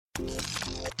Hello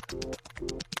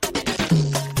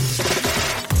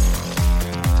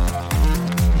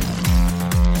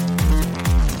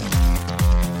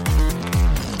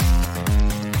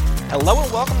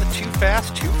and welcome to Too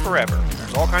Fast, Too Forever.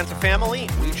 There's all kinds of family,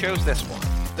 we chose this one.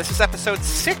 This is episode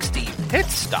 60, Pit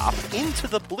Stop Into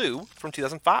the Blue from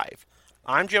 2005.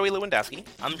 I'm Joey Lewandowski.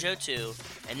 I'm Joe too,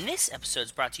 and this episode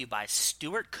is brought to you by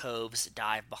Stuart Cove's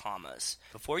Dive Bahamas.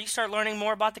 Before you start learning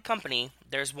more about the company,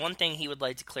 there's one thing he would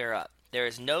like to clear up. There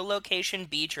is no location,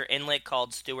 beach, or inlet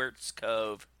called Stuart's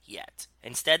Cove yet.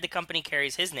 Instead, the company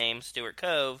carries his name, Stuart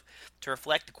Cove, to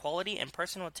reflect the quality and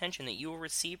personal attention that you will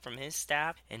receive from his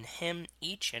staff and him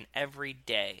each and every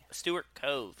day. Stuart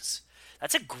Coves.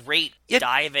 That's a great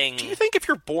diving... Do you think if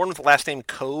you're born with the last name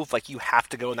Cove, like, you have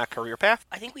to go in that career path?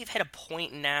 I think we've hit a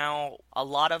point now, a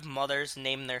lot of mothers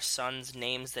name their sons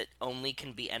names that only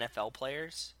can be NFL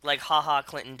players. Like, haha,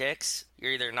 Clinton Dix.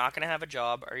 You're either not going to have a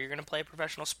job or you're going to play a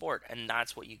professional sport, and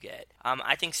that's what you get.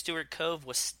 I think Stuart Cove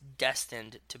was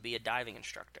destined to be a diving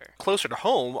instructor. Closer to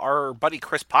home, our buddy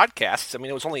Chris podcasts. I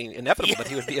mean, it was only inevitable that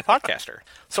he would be a podcaster.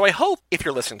 So I hope, if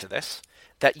you're listening to this,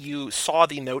 that you saw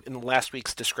the note in last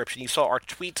week's description. You saw our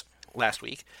tweet last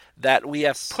week that we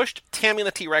have pushed Tammy and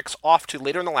the T-Rex off to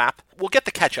later in the lap. We'll get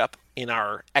the catch-up in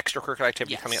our extracurricular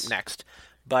activity coming up next,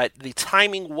 but the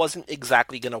timing wasn't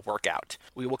exactly going to work out.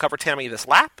 We will cover Tammy this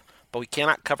lap, but we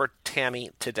cannot cover Tammy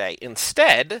today.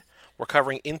 Instead, we're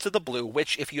covering Into the Blue,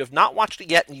 which, if you have not watched it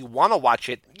yet and you want to watch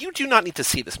it, you do not need to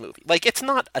see this movie. Like, it's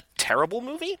not a terrible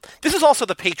movie. This is also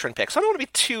the patron pick, so I don't want to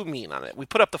be too mean on it. We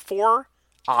put up the 4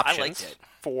 options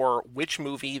for which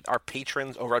movie our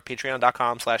patrons over at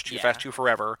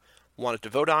patreon.com/TooFastTooForever wanted to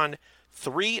vote on.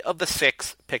 3 of the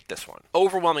 6 picked this one.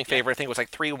 Overwhelming favorite. I think it was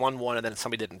like 3-1-1, and then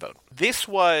somebody didn't vote. This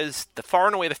was the far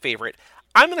and away the favorite.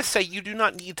 I'm going to say you do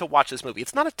not need to watch this movie.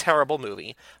 It's not a terrible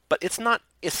movie, but it's not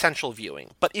essential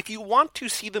viewing. But if you want to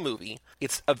see the movie,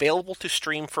 it's available to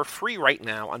stream for free right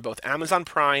now on both Amazon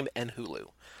Prime and Hulu.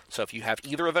 So if you have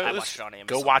either of those,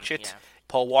 go watch it. Yeah.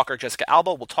 Paul Walker, Jessica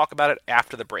Alba. We'll talk about it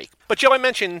after the break. But Joe, I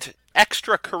mentioned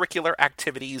extracurricular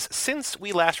activities since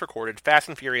we last recorded Fast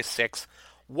and Furious 6.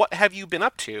 What have you been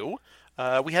up to?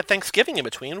 We had Thanksgiving in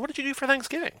between. What did you do for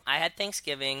Thanksgiving? I had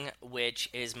Thanksgiving, which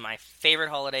is my favorite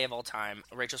holiday of all time.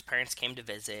 Rachel's parents came to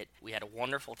visit. We had a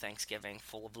wonderful Thanksgiving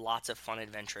full of lots of fun,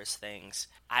 adventurous things.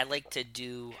 I like to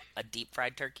do a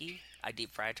deep-fried turkey. I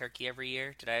deep-fry a turkey every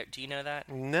year. Do you know that?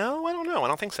 No, I don't know. I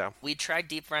don't think so. We tried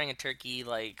deep-frying a turkey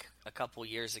like a couple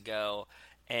years ago,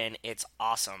 and it's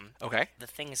awesome. Okay. The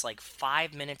thing is like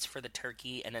 5 minutes for the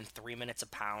turkey and then 3 minutes a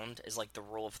pound is like the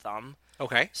rule of thumb.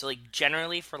 Okay. So like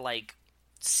generally for like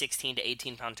 16 to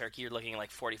 18 pound turkey, you're looking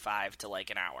like 45 to like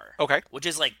an hour. Okay. Which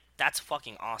is like, that's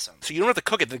fucking awesome. So you don't have to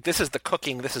cook it. This is the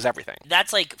cooking. This is everything.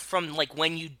 That's like from like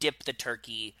when you dip the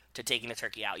turkey to taking the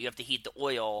turkey out. You have to heat the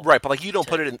oil. Right, but like you don't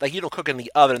put it in, like you don't cook it in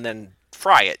the oven and then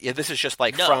fry it. Yeah, this is just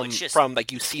like from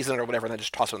like you season it or whatever and then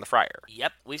just toss it in the fryer.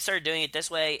 Yep. We've started doing it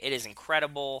this way. It is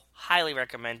incredible. Highly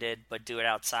recommended, but do it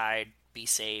outside. Be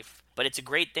safe. But it's a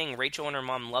great thing. Rachel and her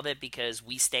mom love it because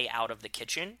we stay out of the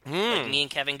kitchen. Like me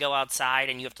and Kevin go outside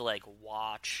and you have to like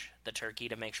watch the turkey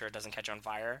to make sure it doesn't catch on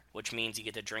fire, which means you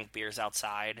get to drink beers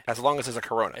outside. As long as it's a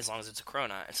Corona. As long as it's a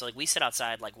Corona. And so like we sit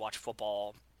outside, like watch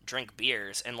football, drink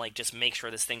beers, and like just make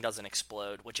sure this thing doesn't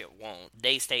explode, which it won't.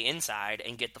 They stay inside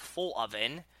and get the full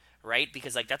oven, right?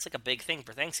 Because like that's like a big thing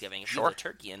for Thanksgiving. If you have a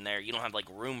turkey in there, you don't have like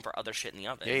room for other shit in the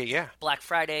oven. Yeah. Black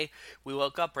Friday, we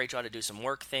woke up, Rachel had to do some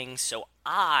work things, so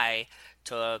I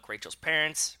took Rachel's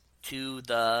parents to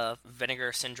the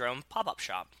Vinegar Syndrome pop-up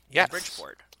shop in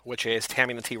Bridgeport. Which is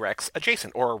Tammy and the T-Rex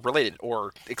adjacent, or related,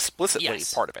 or explicitly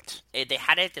part of it. They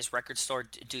had it at this record store.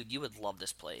 Dude, you would love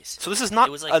this place. So this is not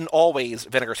an always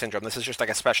Vinegar Syndrome. This is just like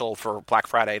a special for Black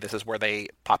Friday. This is where they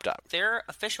popped up. Their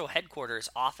official headquarters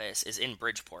office is in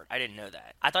Bridgeport. I didn't know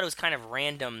that. I thought it was kind of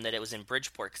random that it was in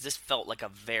Bridgeport, because this felt like a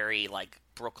very, like,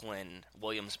 Brooklyn,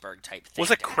 Williamsburg type thing. Was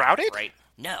it crowded? Right?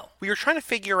 No. We were trying to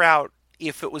figure out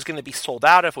if it was going to be sold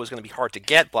out, if it was going to be hard to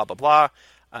get, blah, blah, blah.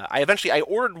 I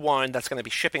ordered one that's going to be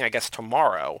shipping, I guess,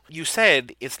 tomorrow. You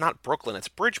said it's not Brooklyn, it's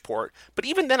Bridgeport. But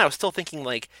even then, I was still thinking,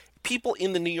 like, people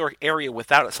in the New York area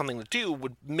without something to do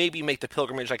would maybe make the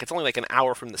pilgrimage. Like, it's only like an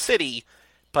hour from the city.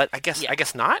 But I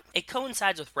guess not. It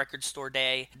coincides with Record Store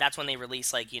Day. That's when they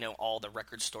release, like, all the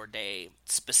Record Store Day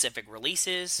specific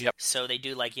releases. Yep. So they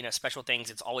do, like, special things.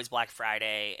 It's always Black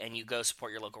Friday, and you go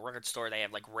support your local record store. They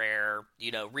have, like, rare,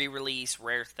 re-release,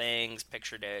 rare things,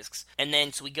 picture discs. And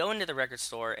then, so we go into the record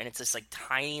store, and it's this, like,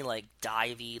 tiny, like,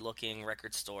 divey looking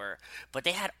record store. But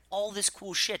they had all this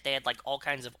cool shit. They had, like, all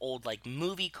kinds of old, like,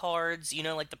 movie cards,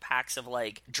 like the packs of,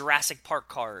 like, Jurassic Park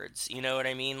cards. You know what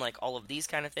I mean? Like, all of these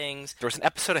kind of things. There was an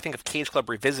episode episode, I think, of Cage Club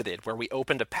Revisited, where we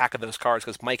opened a pack of those cards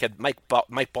because Mike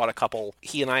bought a couple.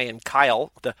 He and I and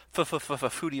Kyle, the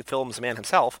foodie films man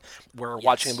himself, were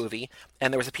watching a movie,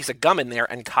 and there was a piece of gum in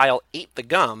there, and Kyle ate the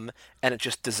gum, and it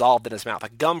just dissolved in his mouth.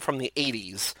 Like gum from the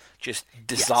 80s just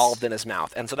dissolved in his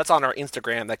mouth. And so that's on our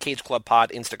Instagram, the Cage Club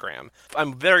Pod Instagram.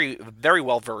 I'm very, very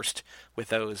well versed with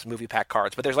those movie pack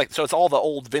cards. But there's so it's all the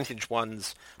old vintage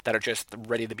ones that are just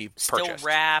ready to be purchased. Still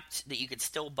wrapped, that you could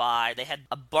still buy. They had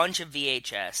a bunch of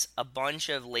VHS, a bunch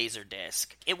of Laserdisc.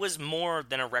 It was more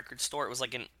than a record store. It was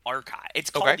like an archive.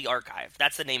 It's called The Archive.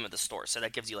 That's the name of the store, so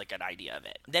that gives you like an idea of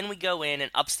it. Then we go in,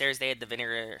 and upstairs they had the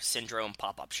Vinegar Syndrome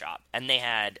pop-up shop. And they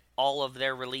had all of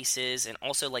their releases, and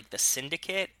also like the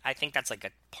Syndicate. I think that's like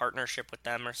a partnership with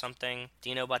them or something. Do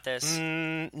you know about this?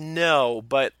 No,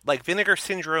 but like Vinegar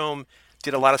Syndrome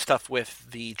did a lot of stuff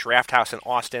with the Draft House in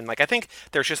Austin. Like I think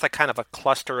there's just like kind of a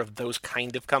cluster of those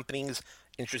kind of companies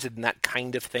interested in that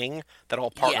kind of thing that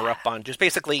all partner up on just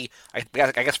basically, I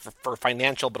guess for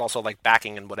financial, but also like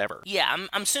backing and whatever. Yeah,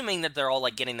 I'm assuming that they're all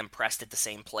like getting them pressed at the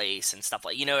same place and stuff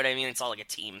like, you know what I mean? It's all like a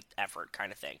team effort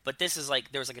kind of thing. But this is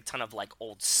like, there was like a ton of like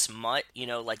old smut, you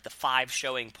know, like the 5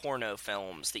 showing porno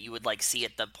films that you would like see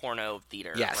at the porno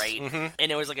theater, right? Mm-hmm.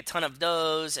 And there was like a ton of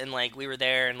those, and like we were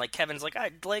there, and like Kevin's like,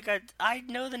 I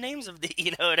know the names of the,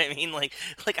 you know what I mean? Like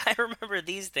I remember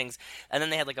these things. And then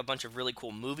they had like a bunch of really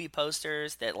cool movie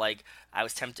posters that like I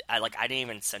was tempted. I didn't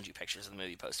even send you pictures of the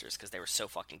movie posters because they were so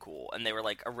fucking cool, and they were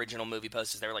like original movie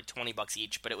posters. They were like $20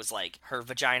 each, but it was like her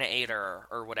vagina ate her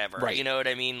or whatever. Right. You know what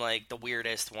I mean? Like the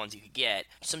weirdest ones you could get.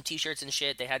 Some T-shirts and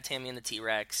shit. They had Tammy and the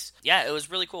T-Rex. Yeah, it was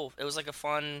really cool. It was like a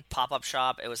fun pop-up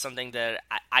shop. It was something that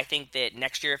I think that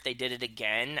next year if they did it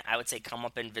again, I would say come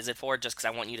up and visit for it just because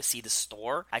I want you to see the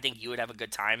store. I think you would have a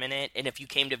good time in it, and if you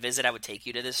came to visit, I would take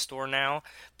you to this store now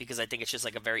because I think it's just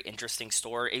like a very interesting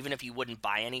store. Even if you wouldn't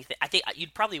buy anything, I think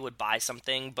you'd probably would buy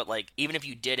something, but like even if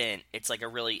you didn't, it's like a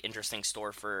really interesting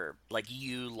store for like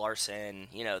you, Larson,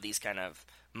 you know, these kind of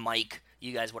Mike,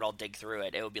 you guys would all dig through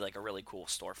it. It would be like a really cool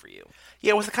store for you.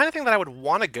 Yeah, it was the kind of thing that I would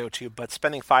want to go to, but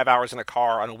spending 5 hours in a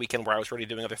car on a weekend where I was already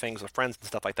doing other things with friends and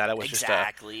stuff like that, it was just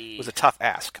it was a tough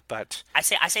ask. But I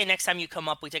say next time you come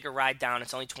up, we take a ride down.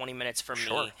 It's only 20 minutes from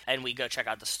me, and we go check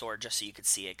out the store just so you could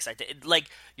see it. Because like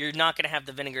you're not going to have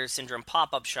the Vinegar Syndrome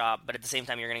pop-up shop, but at the same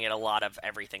time you're going to get a lot of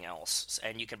everything else,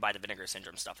 and you can buy the Vinegar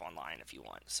Syndrome stuff online if you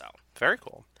want. So very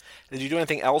cool. Did you do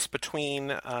anything else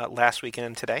between last weekend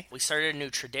and today? We started a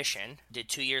new tradition. Did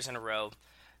 2 years in a row.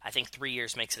 I think 3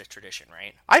 years makes it a tradition,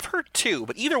 right? I've heard 2,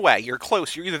 but either way, you're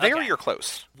close. You're either there or you're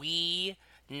close. We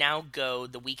now go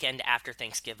the weekend after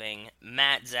Thanksgiving.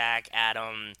 Matt, Zach,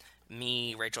 Adam,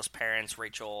 me, Rachel's parents,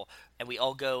 Rachel, and we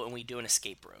all go and we do an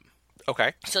escape room.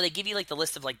 Okay. So they give you like the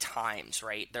list of like times,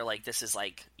 right? They're like, this is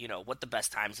like, you know, what the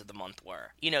best times of the month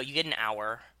were. You know, you get an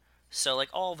hour. So, like,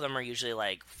 all of them are usually,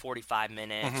 like, 45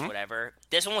 minutes, whatever.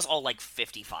 This one was all, like,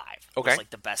 55. Okay. It was,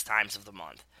 like, the best times of the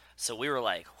month. So we were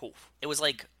like, oof. It was,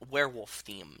 like,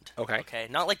 werewolf-themed. Okay?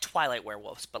 Not, like, Twilight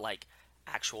werewolves, but, like,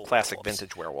 actual classic werewolves.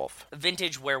 Vintage werewolf.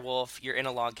 Vintage werewolf. You're in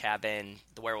a log cabin.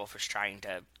 The werewolf is trying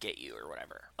to get you or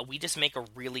whatever. We just make a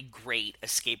really great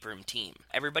escape room team.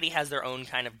 Everybody has their own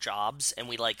kind of jobs, and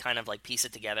we like kind of like piece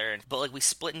it together. But like we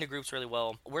split into groups really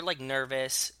well. We're like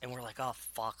nervous, and we're like, oh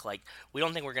fuck, like we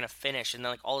don't think we're gonna finish. And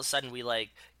then like all of a sudden we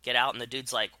like get out, and the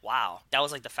dude's like, wow, that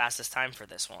was like the fastest time for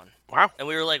this one. Wow. And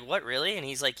we were like, what, really? And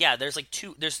he's like, yeah, there's like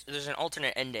there's an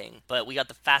alternate ending, but we got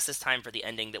the fastest time for the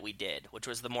ending that we did, which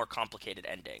was the more complicated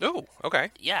ending. Oh,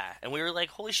 okay. Yeah, and we were like,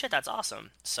 holy shit, that's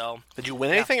awesome. So did you win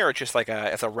anything, or it's just like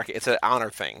it's an honor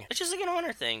thing? It's just like an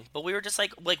honor thing, but we were just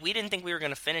like we didn't think we were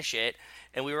gonna finish it,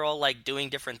 and we were all like doing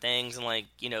different things and like,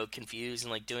 you know, confused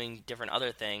and like doing different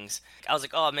other things. I was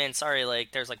like, oh man, sorry,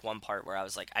 like there's like one part where I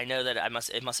was like, I know that it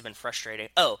must have been frustrating.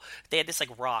 Oh, they had this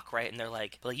like rock, right? And they're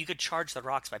like, well, you could charge the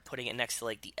rocks by putting it next to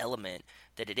like the element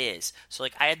that it is. So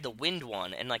like I had the wind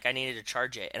one, and like I needed to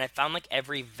charge it, and I found like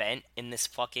every vent in this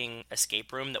fucking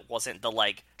escape room that wasn't the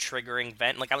like triggering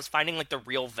vent. Like I was finding like the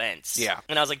real vents. Yeah.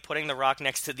 And I was like putting the rock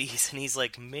next to these, and he's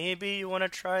like, maybe you want to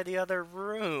try the other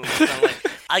room. And I'm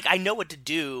like I know what to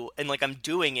do, and like I'm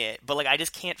doing it, but like I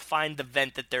just can't find the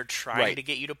vent that they're trying to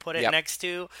get you to put it next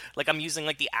to. Like I'm using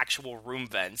like the actual room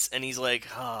vents, and he's like,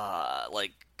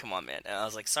 like, come on, man. And I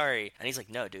was like, sorry. And he's like,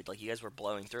 no, dude, like you guys were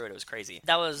blowing through it. It was crazy.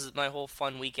 That was my whole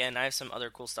fun weekend. I have some other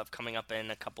cool stuff coming up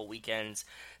in a couple weekends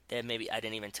that maybe I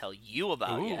didn't even tell you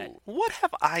about yet. What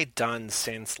have I done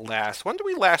since when did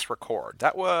we last record?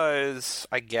 That was,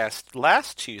 I guess,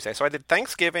 last Tuesday. So I did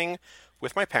Thanksgiving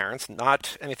with my parents.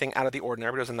 Not anything out of the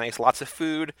ordinary, but it was nice. Lots of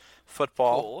food,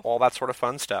 football, Cool. all that sort of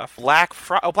fun stuff. Black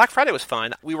Friday was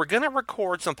fun. We were going to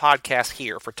record some podcasts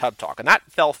here for Tub Talk, and that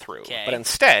fell through. Okay. But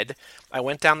instead, I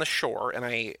went down the shore,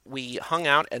 and we hung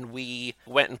out, and we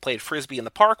went and played Frisbee in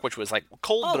the park, which was like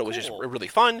cold, but it was just cool. really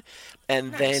fun.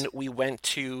 And Nice. then we went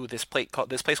to this place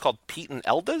called Pete and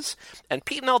Elda's. And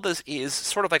Pete and Elda's is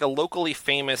sort of like a locally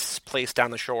famous place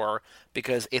down the shore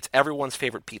because it's everyone's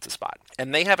favorite pizza spot.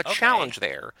 And they have a challenge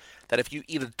there that if you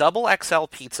eat a double XL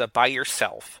pizza by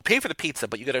yourself, pay for the pizza,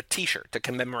 but you get a t-shirt to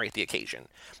commemorate the occasion.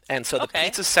 And so the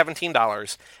pizza's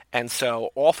 $17. And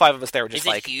so all 5 of us there were just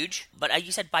Is it huge? But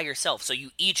you said by yourself, so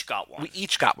you each got one. we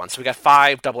each got one. So we got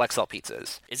 5 double XL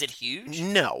pizzas. Is it huge?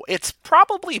 No, it's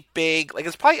probably big. Like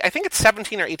I think it's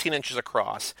 17 or 18 inches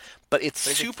across, but it's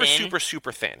is it super, thin? super,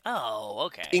 super thin. Oh,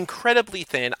 okay. Incredibly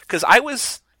thin. Because I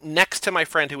was next to my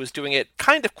friend who was doing it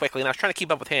kind of quickly, and I was trying to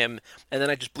keep up with him, and then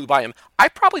I just blew by him. I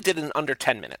probably did it in under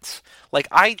 10 minutes. Like,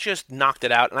 I just knocked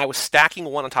it out, and I was stacking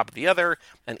one on top of the other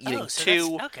and eating so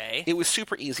 2. okay. It was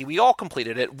super easy. We all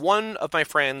completed it. One of my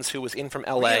friends who was in from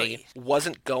LA Really?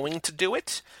 wasn't going to do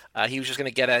it. He was just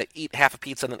going to eat half a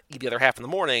pizza and then eat the other half in the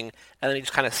morning, and then he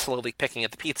just kind of slowly picking at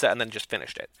the pizza and then just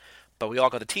finished it. But we all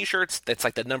got the t-shirts. That's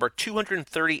like the number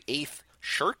 238th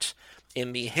shirt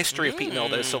in the history of Pete and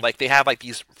Elda's. So like they have like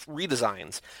these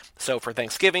redesigns. So for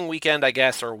Thanksgiving weekend, I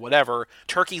guess, or whatever,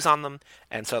 turkeys on them.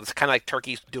 And so it's kind of like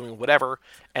turkeys doing whatever.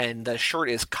 And the shirt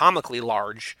is comically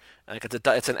large. Like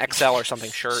it's an XL or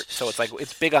something shirt. So it's like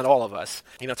it's big on all of us.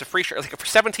 You know, it's a free shirt. Like for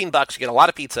 $17, you get a lot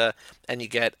of pizza and you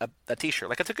get a t-shirt.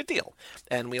 Like it's a good deal.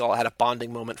 And we all had a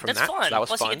bonding moment from That's that. fun. So that was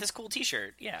Plus, fun. you get this cool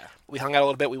T-shirt. Yeah. We hung out a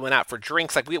little bit. We went out for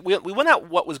drinks. Like we went out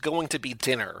what was going to be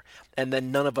dinner, and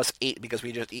then none of us ate because we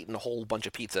had just eaten a whole bunch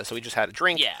of pizza. So we just had a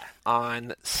drink. Yeah.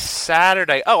 On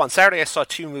Saturday, I saw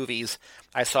 2 movies.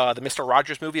 I saw the Mr.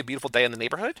 Rogers movie, A Beautiful Day in the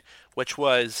Neighborhood, which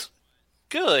was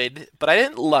good, but I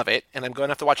didn't love it, and I'm going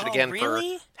to have to watch it again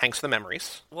really? for Thanks for the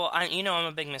Memories. Well, I'm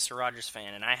a big Mr. Rogers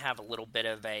fan, and I have a little bit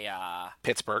of a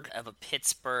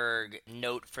Pittsburgh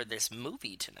note for this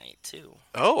movie tonight too.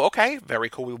 Oh, okay. Very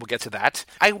cool. We will get to that.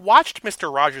 I watched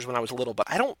Mr. Rogers when I was little,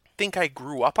 but I don't think I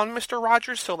grew up on Mr.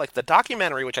 Rogers, so like the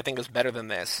documentary, which I think is better than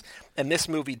this, and this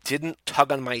movie didn't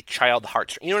tug on my child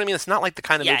heartstrings. You know what I mean? It's not like the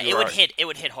kind of movie it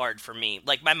would hit hard for me.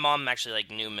 Like my mom actually like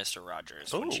knew Mr.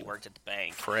 Rogers when she worked at the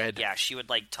bank. Fred. Yeah, she would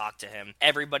like talk to him.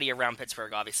 Everybody around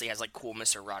Pittsburgh obviously has like cool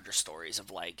Mr. Rogers stories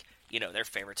of like, you know, their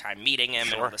favorite time meeting him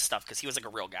and all this stuff because he was like a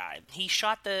real guy. He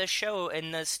shot the show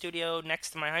in the studio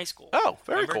next to my high school. Oh,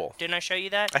 very Remember? cool. Didn't I show you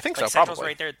that? I think like, so, Central's probably.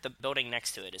 right there. The building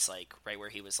next to it is like right where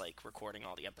he was like recording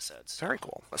all the episodes. Very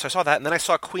cool. So I saw that, and then I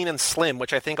saw Queen and Slim,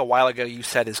 which I think a while ago you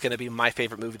said is going to be my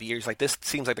favorite movie of the year. He's like, this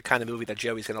seems like the kind of movie that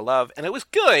Joey's going to love. And it was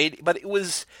good, but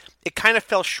it kind of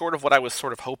fell short of what I was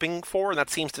sort of hoping for, and that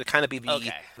seems to kind of be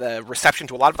the reception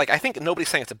to a lot of, like, I think nobody's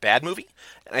saying it's a bad movie,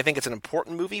 and I think it's an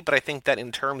important movie, but I think that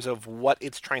in terms of what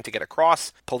it's trying to get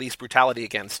across, police brutality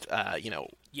against,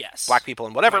 Yes. black people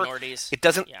and whatever, minorities. it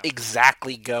doesn't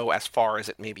exactly go as far as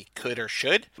it maybe could or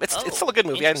should. It's still a good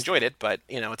movie. I enjoyed it, but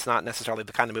it's not necessarily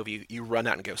the kind of movie you run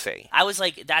out and go see. I was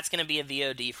like, that's going to be a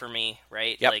VOD for me,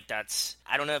 right? Yep. Like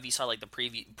I don't know if you saw like the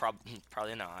preview,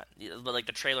 probably not, but like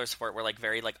the trailers for it were like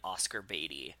very like Oscar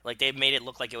baity. Like they made it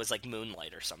look like it was like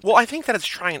Moonlight or something. Well, I think that it's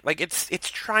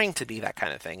trying to be that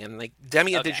kind of thing. And like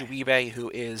Demi Adejuyigbe, who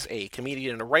is a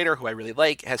comedian and a writer who I really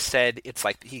like, has said it's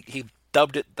like he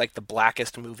dubbed it like the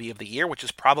blackest movie of the year, which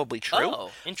is probably true.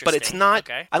 Oh, interesting. But it's not.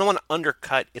 Okay. I don't want to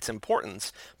undercut its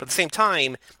importance, but at the same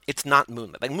time, it's not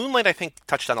Moonlight. Like Moonlight, I think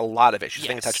touched on a lot of issues. I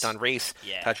think it touched on race,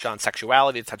 touched on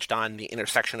sexuality, it touched on the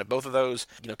intersection of both of those.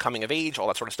 Coming of age, all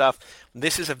that sort of stuff.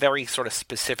 This is a very sort of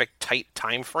specific, tight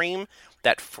time frame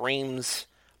that frames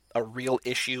a real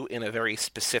issue in a very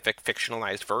specific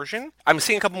fictionalized version. I'm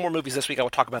seeing a couple more movies this week. I will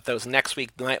talk about those next week.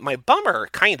 My bummer,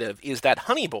 kind of, is that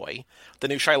Honey Boy, the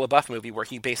new Shia LaBeouf movie where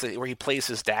he plays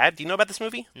his dad. Do you know about this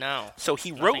movie? No. So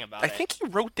he think he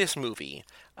wrote this movie.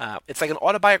 It's like an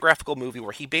autobiographical movie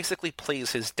where he basically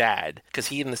plays his dad because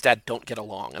he and his dad don't get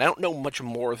along. And I don't know much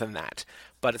more than that.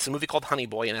 But it's a movie called Honey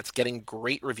Boy, and it's getting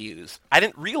great reviews. I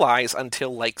didn't realize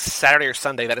until like Saturday or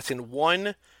Sunday that it's in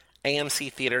one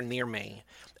AMC theater near me.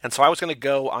 And so I was going to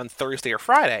go on Thursday or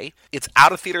Friday. It's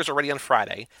out of theaters already on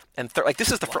Friday. And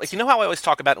this is the first, you know how I always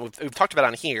talk about, and we've talked about it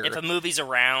on here. If a movie's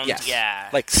around, yeah.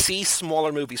 Like, see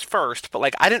smaller movies first. But,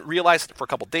 like, I didn't realize it for a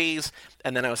couple days.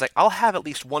 And then I was like, I'll have at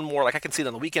least one more. Like, I can see it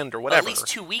on the weekend or whatever. At least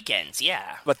 2 weekends,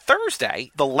 yeah. But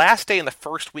Thursday, the last day in the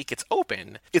first week it's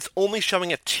open, it's only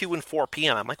showing at 2 and 4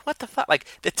 p.m. I'm like, what the fuck? Like,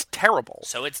 it's terrible.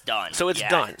 So it's done. So it's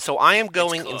done. So I am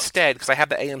going instead, because I have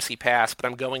the AMC pass, but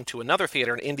I'm going to another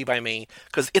theater, an Indie by Me,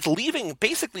 because it's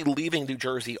basically leaving New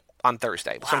Jersey on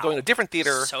Thursday. So I'm going to a different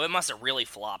theater. So it must have really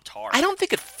flopped hard. I don't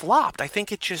think it flopped. I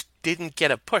think it just didn't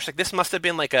get a push. Like, this must have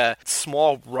been like a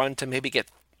small run to maybe get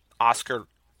Oscar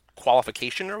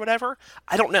qualification or whatever.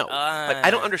 I don't know. I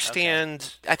don't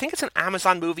understand. Okay. I think it's an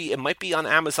Amazon movie. It might be on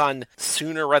Amazon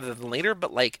sooner rather than later,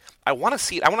 but like, I want to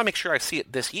see it. I want to make sure I see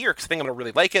it this year because I think I'm going to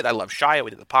really like it. I love Shia.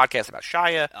 We did the podcast about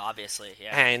Shia. Obviously,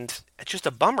 yeah. And it's just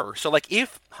a bummer. So like,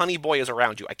 if Honey Boy is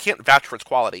around you, I can't vouch for its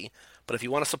quality, but if you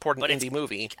want to support an indie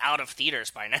movie, out of theaters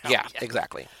by now. Yeah,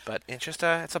 exactly. But it's just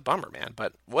it's a bummer, man.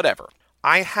 But whatever.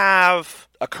 I have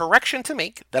a correction to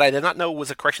make that I did not know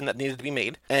was a correction that needed to be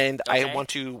made, and okay. I want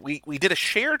to. We did a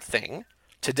shared thing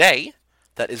today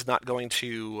that is not going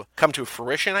to come to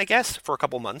fruition, I guess, for a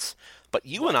couple months. But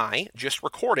you and I just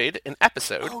recorded an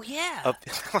episode. Oh, yeah.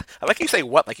 I like you say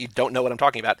what, like you don't know what I'm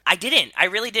talking about. I didn't. I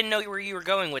really didn't know where you were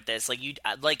going with this. Like,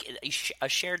 a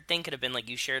shared thing could have been like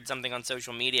you shared something on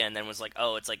social media and then was like,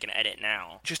 oh, it's like an edit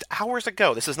now. Just hours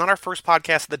ago. This is not our first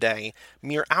podcast of the day.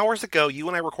 Mere hours ago, you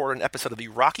and I recorded an episode of the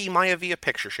Rocky Maivia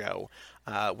Picture Show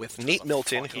with Nate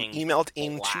Milton, who emailed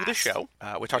into the show.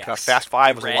 We talked about Fast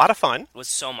Five. It was a lot of fun. It was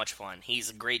so much fun. He's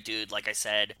a great dude. Like I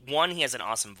said, one, he has an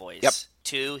awesome voice. Yep.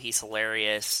 Two, he's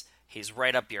hilarious. He's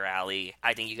right up your alley.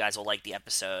 I think you guys will like the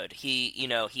episode. He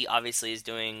obviously is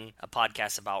doing a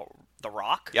podcast about The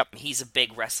Rock. Yep. He's a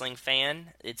big wrestling fan.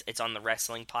 It's on the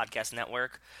Wrestling Podcast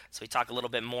Network. So we talk a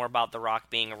little bit more about The Rock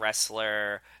being a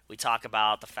wrestler. We talk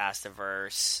about the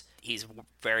Fastiverse. He's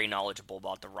very knowledgeable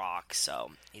about The Rock, so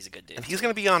he's a good dude. And he's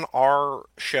going to be on our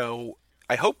show.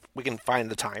 I hope we can find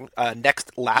the time.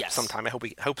 Next lap sometime. I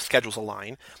hope schedules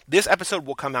align. This episode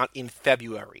will come out in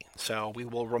February, so we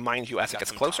will remind you as it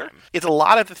gets closer. Time. It's a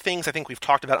lot of the things I think we've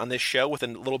talked about on this show with a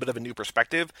little bit of a new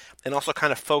perspective, and also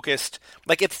kind of focused.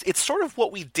 Like, it's sort of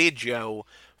what we did, Joe,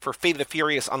 for Fate of the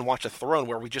Furious on Watch the Throne,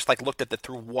 where we just like looked at it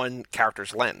through one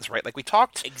character's lens, right? Like, we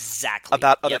talked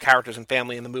about other characters and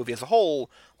family in the movie as a whole,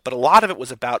 but a lot of it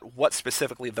was about what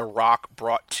specifically The Rock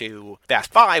brought to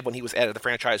Fast Five when he was added to the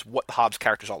franchise, what the Hobbs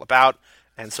character is all about.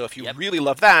 And so if you really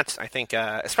love that, I think,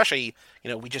 especially,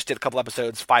 we just did a couple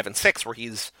episodes, 5 and 6, where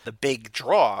he's the big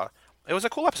draw. It was a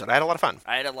cool episode. I had a lot of fun.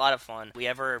 I had a lot of fun. We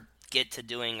ever get to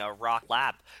doing a Rock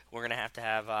lap, we're going to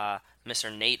have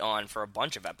Mr. Nate on for a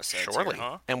bunch of episodes. Surely. Here,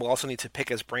 huh? And we'll also need to pick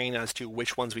his brain as to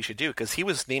which ones we should do, because he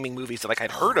was naming movies that like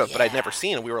I'd heard of, but I'd never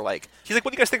seen. And we were like, he's like,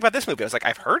 what do you guys think about this movie? I was like,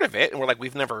 I've heard of it. And we're like,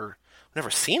 we've never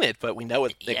seen it, but we know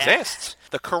it exists.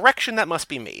 The correction that must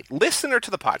be made. Listener to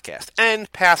the podcast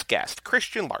and past guest,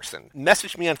 Christian Larson,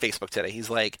 messaged me on Facebook today. He's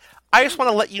like, I just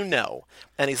want to let you know.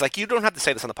 And he's like, you don't have to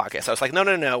say this on the podcast. I was like,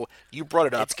 no. You brought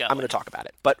it up. I'm going to talk about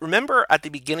it. But remember at the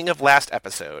beginning of last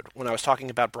episode when I was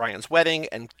talking about Brian's wedding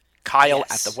and Kyle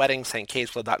at the wedding saying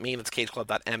cageclub.me, that's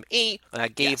cageclub.me, and I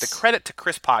gave the credit to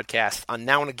Chris Podcast on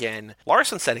Now and Again.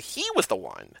 Larson said he was the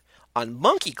one on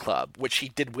Monkey Club, which he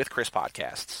did with Chris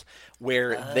Podcasts,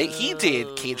 where he did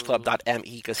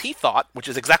cageclub.me because he thought, which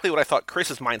is exactly what I thought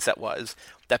Chris's mindset was,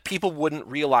 that people wouldn't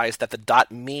realize that the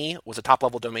 .me was a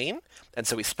top-level domain, and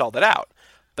so he spelled it out.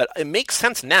 But it makes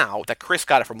sense now that Chris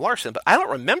got it from Larson, but I don't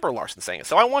remember Larson saying it,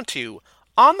 so I want to,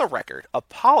 on the record,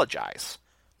 apologize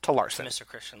to Larson. Mr.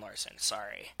 Christian Larson,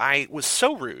 sorry. I was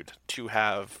so rude to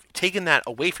have taken that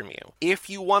away from you. If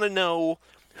you want to know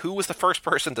who was the first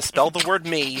person to spell the word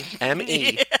me,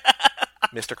 M-E,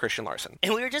 Mr. Christian Larson.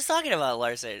 And we were just talking about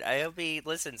Larson. I hope he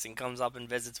listens and comes up and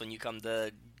visits when you come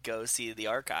to go see the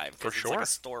archive. For sure. It's like a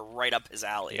store right up his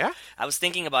alley. Yeah. I was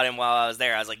thinking about him while I was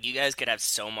there. I was like, you guys could have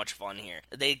so much fun here.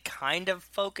 They kind of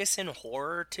focus in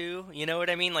horror, too. You know what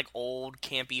I mean? Like old,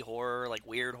 campy horror, like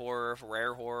weird horror,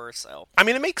 rare horror. So I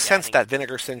mean, it makes sense that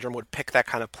Vinegar Syndrome would pick that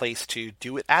kind of place to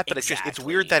do it at, but it's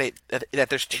weird that that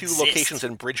there's two locations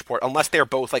in Bridgeport, unless they're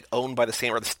both like owned by the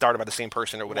same or started by the same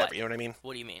person or whatever. You know what I mean?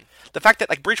 What do you mean? The fact that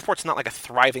like Bridgeport's not like a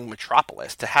thriving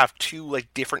metropolis, to have two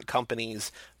like different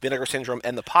companies, Vinegar Syndrome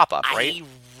and the Pop-Up, right? I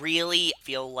really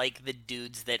feel like the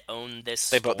dudes that own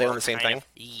this they own the same thing?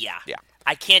 Yeah. Yeah.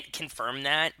 I can't confirm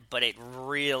that, but it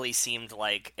really seemed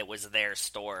like it was their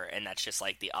store, and that's just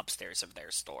like the upstairs of their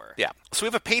store. Yeah. So we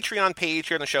have a Patreon page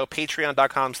here on the show,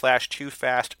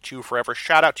 patreon.com/TooFast2Forever.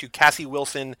 Shout out to Cassie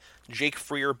Wilson, Jake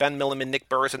Freer, Ben Milliman, Nick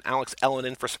Burris, and Alex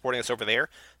Ellenin for supporting us over there.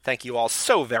 Thank you all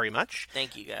so very much.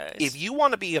 Thank you, guys. If you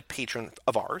want to be a patron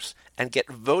of ours and get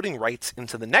voting rights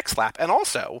into the next lap, and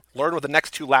also learn what the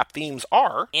next two lap themes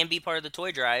are, and be part of the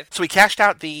toy drive. So we cashed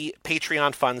out the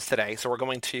Patreon funds today, so we're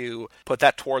going to put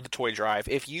that toward the toy drive.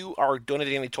 If you are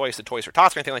donating any toys to Toys for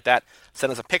Tots or anything like that,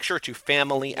 send us a picture to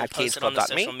family@cageclub.me. Post it on the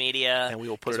social media, and we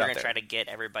will put it out there. We're going to try to get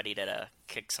everybody to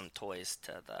kick some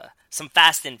some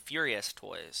Fast and Furious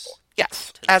toys.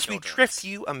 Yes, To the as we children's. drift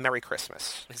you a Merry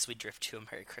Christmas. As we drift you a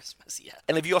Merry Christmas, yeah.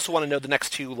 And if you also want to know the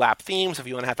next 2 lap themes, if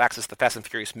you want to have access to the Fast and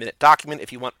Furious Minute document,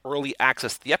 if you want early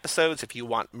access to the episodes, if you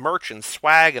want merch and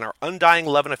swag and our undying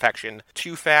love and affection,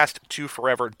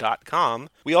 toofast2forever.com.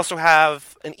 We also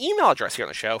have an email address here on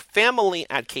the show,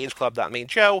 family@cageclub.me.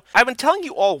 Joe, I've been telling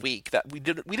you all week that we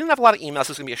didn't have a lot of emails.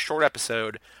 This is going to be a short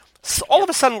episode. So all of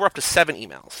a sudden, we're up to 7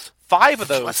 emails. 5 of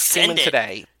those Let's came in send it.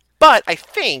 today. But I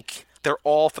think they're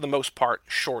all, for the most part,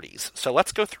 shorties. So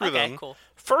let's go through Okay, them. cool.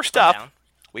 First I'm up, down.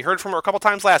 we heard from her a couple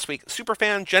times last week.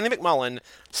 Superfan Jenny McMullen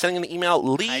sending an email,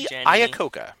 Lee Jenny.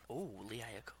 Iacocca. Ooh, Lee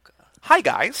Iacocca. Hi,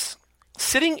 guys.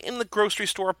 Sitting in the grocery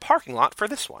store parking lot for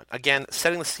this one. Again,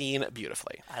 setting the scene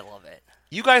beautifully. I love it.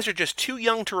 You guys are just too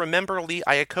young to remember Lee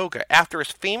Iacocca. After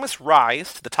his famous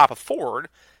rise to the top of Ford,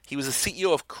 he was the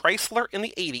CEO of Chrysler in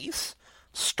the 80s,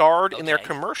 starred in their Okay.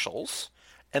 commercials,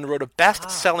 and wrote a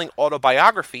best-selling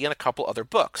autobiography and a couple other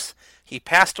books. He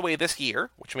passed away this year,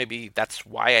 which maybe that's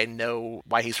why I know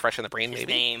why he's fresh in the brain, His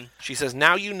maybe. name. She says,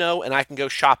 now you know, and I can go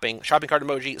shopping. Shopping cart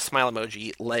emoji, smile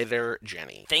emoji, later,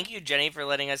 Jenny. Thank you, Jenny, for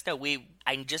letting us know.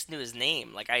 I just knew his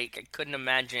name. Like, I couldn't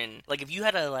imagine. Like, if you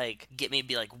had to, like, get me to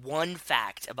be like, one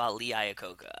fact about Lee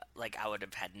Iacocca, like, I would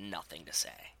have had nothing to say.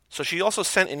 So she also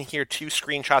sent in here 2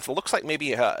 screenshots. It looks like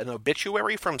maybe an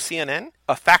obituary from CNN.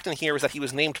 A fact in here is that he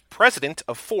was named president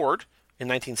of Ford in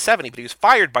 1970, but he was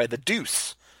fired by the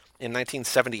Deuce in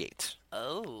 1978.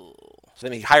 Oh. So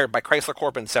then he hired by Chrysler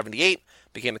Corp in 78,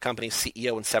 became the company's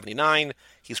CEO in 79.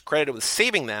 He's credited with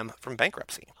saving them from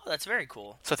bankruptcy. Oh, that's very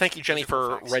cool. So thank you, Jenny, Those are cool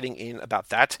for facts. writing in about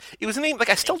that. It was a name, like,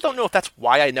 I still don't know if that's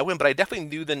why I know him, but I definitely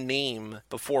knew the name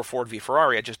before Ford v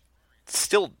Ferrari. I just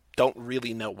still don't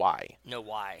really know why. Know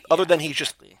why. Other Yeah, than he's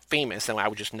just exactly. famous, and I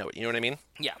would just know it. You know what I mean?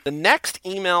 Yeah. The next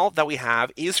email that we have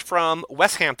is from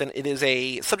Wes Hampton. It is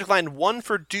a subject line, one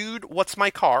for Dude, What's My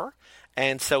Car?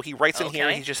 And so he writes in here,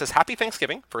 Okay. he just says, Happy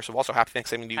Thanksgiving. First of all, so happy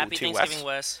Thanksgiving to you Happy too, Thanksgiving,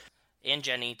 Wes. Wes. And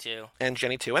Jenny, too. And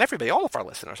Jenny too. And everybody, all of our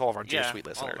listeners, all of our dear Yeah, sweet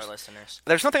all listeners. of our listeners.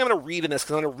 There's nothing I'm going to read in this,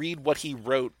 because I'm going to read what he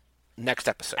wrote next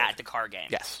episode. At the car game.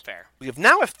 Yes. Fair. We have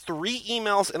now 3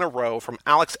 emails in a row from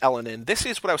Alex Ellenin. This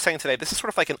is what I was saying today. This is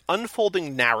sort of like an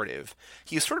unfolding narrative.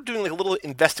 He's sort of doing like a little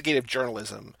investigative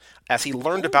journalism as he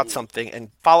learned about something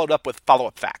and followed up with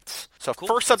follow-up facts. So Cool,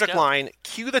 first let's subject go. line,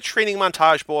 cue the training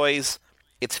montage, boys.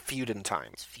 It's feuding time.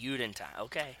 It's feud in time.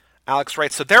 Okay. Alex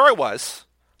writes, so there I was,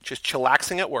 just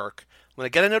chillaxing at work, when I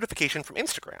get a notification from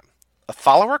Instagram. A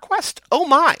follow request? Oh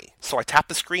my! So I tap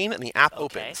the screen and the app Okay.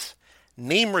 opens.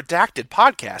 Name Redacted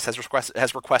Podcast has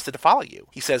requested to follow you.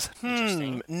 He says,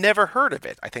 Interesting. never heard of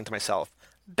it. I think to myself,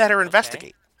 better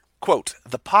investigate. Quote,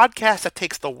 the podcast that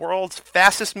takes the world's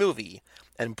fastest movie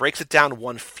and breaks it down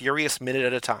one furious minute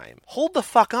at a time. Hold the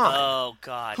fuck on. Oh,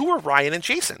 God. Who are Ryan and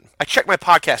Jason? I checked my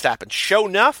podcast app, and sure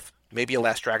enough, maybe a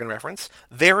Last Dragon reference,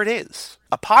 there it is.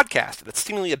 A podcast that's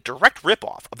seemingly a direct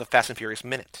ripoff of the Fast and Furious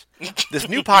Minute. This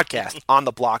new podcast, On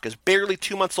the Block, is barely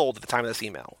 2 months old at the time of this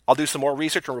email. I'll do some more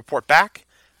research and report back.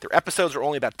 Their episodes are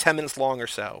only about 10 minutes long or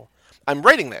so. I'm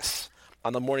writing this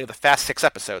on the morning of the Fast 6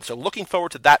 episode, so looking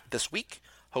forward to that this week.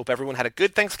 Hope everyone had a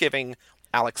good Thanksgiving.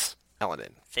 Alex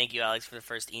Ellenin. Thank you, Alex, for the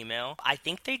first email. I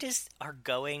think they just are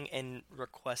going and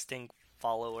requesting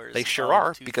followers. They sure on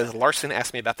are, Tuesday. because Larson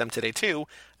asked me about them today too,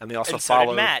 and they also And so did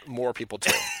follow Matt. more people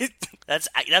too.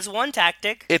 That's one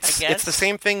tactic. It's I guess. the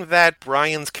same thing that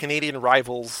Brian's Canadian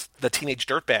rivals, the Teenage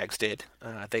Dirtbags, did.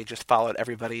 They just followed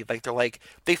everybody.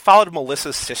 They followed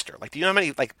Melissa's sister. Like, do you know how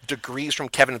many degrees from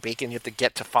Kevin Bacon you have to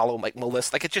get to follow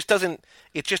Melissa? Like, it just doesn't.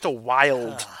 It's just a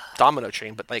wild domino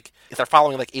chain. But if they're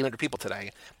following 800 people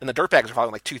today, and the Dirtbags are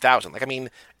following 2,000. I mean,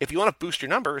 if you want to boost your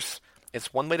numbers,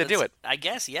 it's one way to do it. I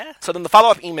guess, yeah. So then the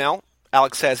follow-up email,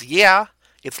 Alex says, yeah,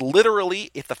 it's literally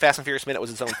if the Fast and Furious Minute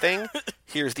was its own thing.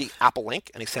 Here's the Apple link,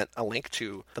 and he sent a link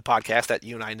to the podcast that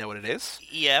you and I know what it is.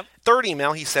 Yep. Third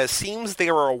email, he says, seems they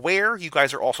are aware you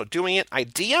guys are also doing it. I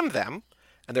DM them,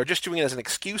 and they're just doing it as an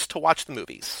excuse to watch the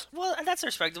movies. Well, that's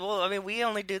respectable. I mean, we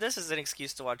only do this as an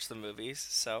excuse to watch the movies,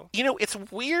 so. You know, it's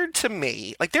weird to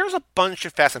me. There's a bunch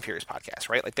of Fast and Furious podcasts,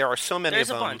 right? There are so many There's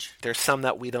of a them. bunch. There's some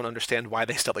that we don't understand why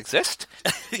they still exist.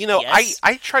 You know, Yes.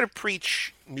 I try to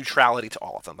preach neutrality to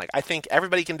all of them. I think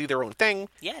everybody can do their own thing.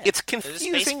 Yeah. It's There's a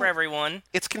confusing. space for everyone.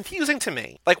 It's confusing to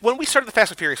me. When we started the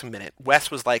Fast and Furious Minute, Wes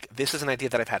was like, this is an idea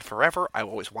that I've had forever. I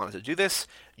always wanted to do this.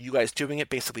 You guys doing it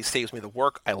basically saves me the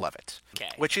work. I love it. Okay.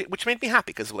 Which made me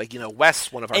happy because,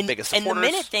 Wes, one of our biggest supporters. And the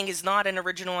minute thing is not an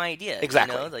original idea.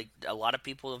 Exactly. You know? A lot of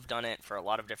people have done it for a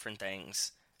lot of different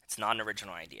things. It's not an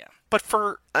original idea. But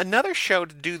for another show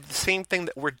to do the same thing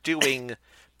that we're doing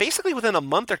basically within a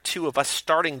month or two of us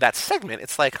starting that segment,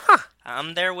 it's like, huh.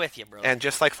 I'm there with you, bro. And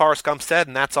just like Forrest Gump said,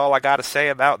 and that's all I got to say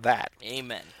about that.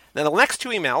 Amen. Now, the next two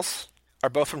emails are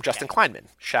both from Justin Kleinman.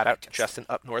 Shout out to Justin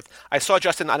up north. I saw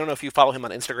Justin, I don't know if you follow him on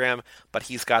Instagram, but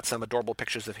he's got some adorable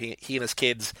pictures of he and his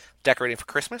kids decorating for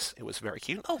Christmas. It was very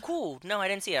cute. Oh, cool. No, I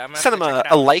didn't see it. I'm send him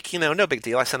a like, no big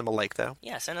deal. I sent him a like, though.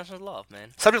 Yeah, send him some love,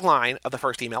 man. Subject line of the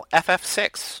first email,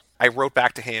 FF6. I wrote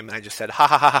back to him and I just said, ha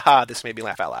ha ha ha ha, this made me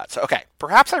laugh out loud. So, okay,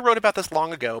 perhaps I wrote about this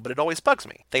long ago, but it always bugs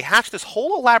me. They hatched this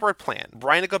whole elaborate plan,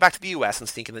 Brian to go back to the U.S. and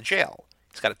sneak into jail.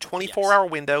 He's got a 24-hour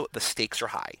window. The stakes are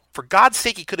high. For God's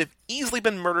sake, he could have easily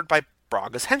been murdered by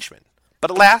Braga's henchmen.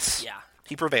 But alas,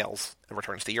 he prevails and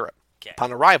returns to Europe. Okay.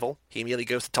 Upon arrival, he immediately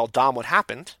goes to tell Dom what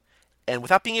happened, and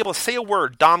without being able to say a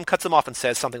word, Dom cuts him off and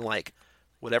says something like,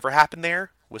 whatever happened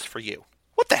there was for you.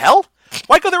 What the hell?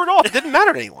 Why go there at all? It didn't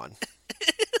matter to anyone.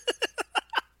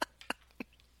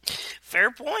 Fair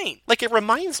point. Like, it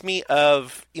reminds me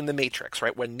of in The Matrix,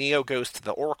 right? When Neo goes to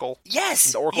the Oracle.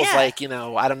 Yes. The Oracle's like,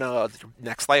 I don't know,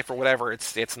 next life or whatever.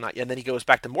 It's not. And then he goes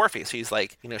back to Morpheus. He's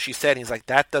like, she said, and he's like,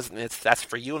 that's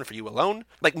for you and for you alone.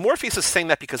 Like, Morpheus is saying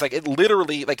that because, like, it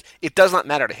literally, like, it does not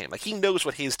matter to him. Like, he knows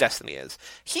what his destiny is.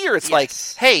 Here, it's like,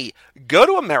 hey, go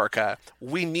to America.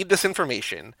 We need this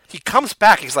information. He comes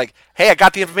back. He's like, hey, I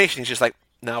got the information. He's just like,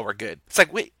 no, we're good. It's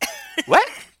like, wait, what?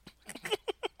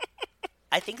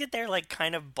 I think that they're, like,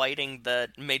 kind of biting the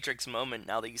Matrix moment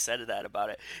now that you said that about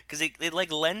it. Because it, like,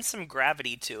 lends some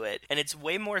gravity to it. And it's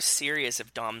way more serious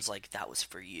if Dom's like, that was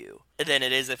for you. Than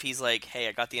it is if he's like, hey,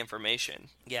 I got the information.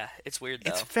 Yeah, it's weird,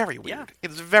 though. It's very weird. Yeah.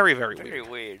 It's very, very weird. Very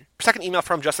weird. Second email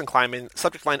from Justin Kleinman.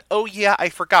 Subject line, oh, yeah, I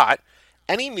forgot.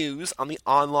 Any news on the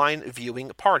online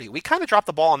viewing party? We kind of dropped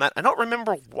the ball on that. I don't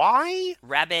remember why.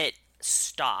 Rabbit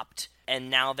stopped. And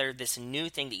now there's this new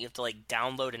thing that you have to, like,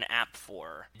 download an app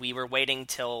for. We were waiting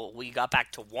till we got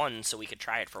back to 1 so we could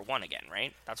try it for 1 again,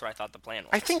 right? That's what I thought the plan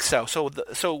was. I think so.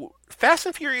 So Fast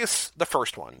and Furious, the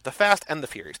first one, the Fast and the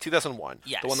Furious, 2001,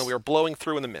 yes. The one that we were blowing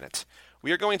through in a minute.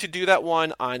 We are going to do that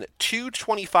one on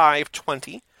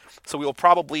 2/25/20. So we will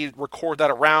probably record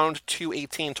that around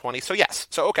 2/18/20. So yes.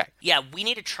 So okay. Yeah, we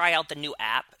need to try out the new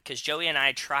app because Joey and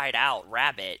I tried out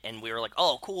Rabbit and we were like,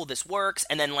 oh, cool, this works.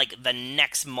 And then, like, the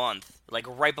next month, like,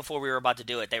 right before we were about to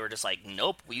do it, they were just like,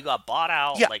 nope, you got bought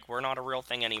out. Yeah. Like, we're not a real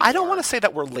thing anymore. I don't want to say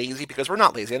that we're lazy because we're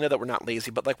not lazy. I know that we're not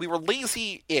lazy, but, like, we were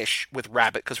lazy-ish with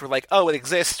Rabbit because we're like, oh, it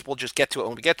exists. We'll just get to it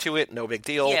when we get to it. No big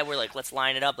deal. Yeah, we're like, let's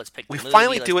line it up. Let's pick the movie. We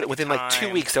finally do it within, like,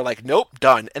 2 weeks. They're like, nope,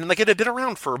 done. And, like, it did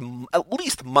around for at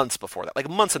least months before that. Like,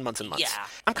 months and months and months. Yeah.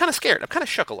 I'm kind of scared. I'm kind of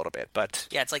shook a little bit, but...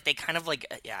 Yeah, it's like they kind of, like,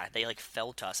 they, like,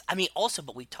 felt us. I mean, also,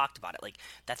 but we talked about it. Like,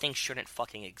 that thing shouldn't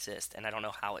fucking exist, and I don't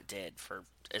know how it did for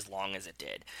as long as it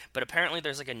did. But apparently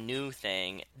there's, like, a new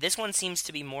thing. This one seems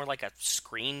to be more like a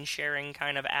screen sharing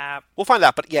kind of app. We'll find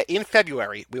out, but yeah, in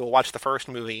February, we will watch the first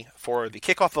movie for the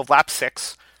kickoff of Lap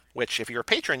 6, which, if you're a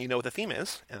patron, you know what the theme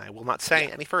is, and I will not say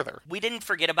any further. We didn't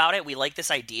forget about it. We like this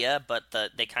idea, but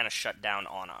they kind of shut down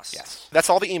on us. Yes. That's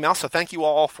all the emails, so thank you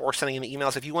all for sending in the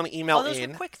emails. If you want to email those were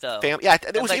quick, though.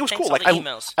 It was cool. Like,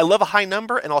 I love a high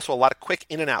number and also a lot of quick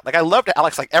in and out. Like, I loved it,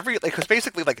 Alex, like, it was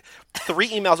basically, like, 3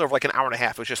 emails over, like, an hour and a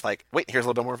half. It was just like, wait, here's a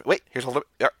little bit more. Wait, here's a little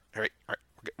bit. All right,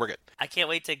 we're good. I can't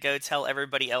wait to go tell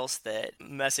everybody else that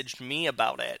messaged me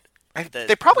about it.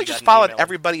 They probably just followed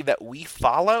everybody that we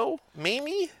follow,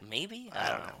 maybe? Maybe? I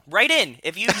don't know. Write in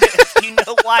if you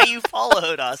know why you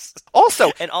followed us.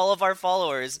 Also, and all of our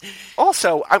followers.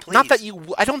 Also, not that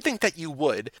I don't think that you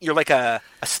would. You're like a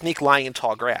snake lying in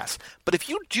tall grass. But if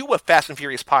you do a Fast and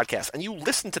Furious podcast and you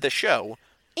listen to the show,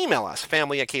 email us,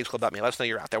 family@cageclub.me. Let us know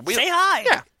you're out there. Say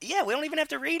hi. Yeah, we don't even have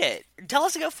to read it. Tell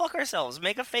us to go fuck ourselves.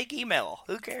 Make a fake email.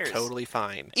 Who cares? Totally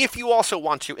fine. If you also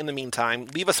want to, in the meantime,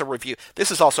 leave us a review. This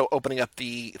is also opening up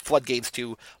the floodgates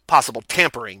to possible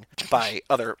tampering by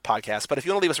other podcasts. But if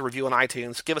you want to leave us a review on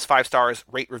iTunes, give us 5 stars,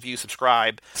 rate, review,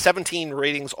 subscribe. 17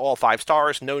 ratings, all 5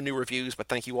 stars. No new reviews, but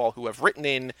thank you all who have written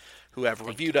in, who have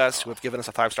reviewed us, who have given us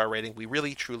a 5-star rating. We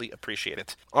really, truly appreciate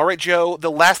it. All right, Joe,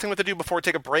 the last thing we have to do before we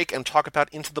take a break and talk about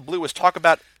Into the Blue is talk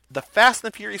about the Fast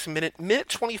and the Furious minute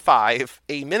 25,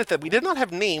 a minute that we did not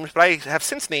have named, but I have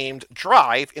since named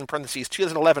Drive, in parentheses,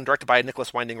 2011, directed by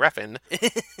Nicholas Winding Refn.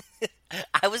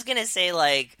 I was going to say,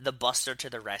 like, The Buster to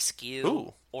the Rescue.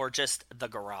 Ooh. Or just The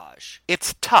Garage.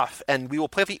 It's tough, and we will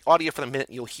play the audio for the minute,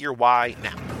 and you'll hear why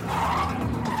now.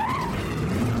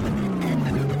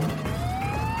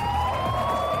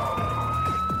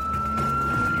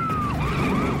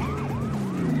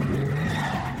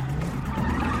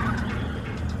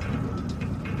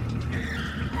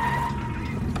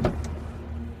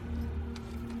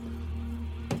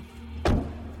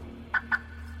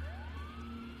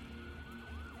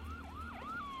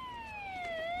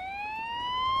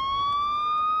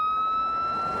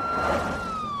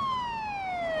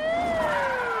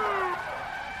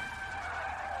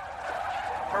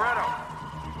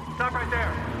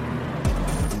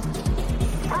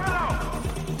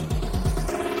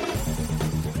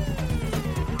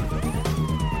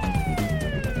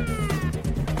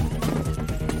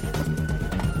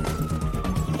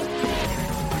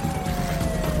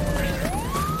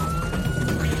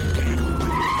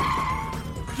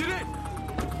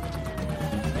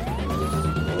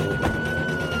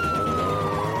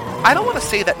 I don't want to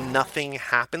say that nothing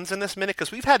happens in this minute,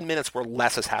 because we've had minutes where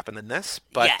less has happened than this,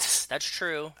 but yes, that's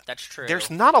true. That's true. there's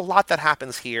not a lot that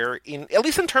happens here, at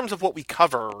least in terms of what we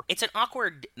cover. It's an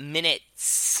awkward minute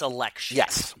selection.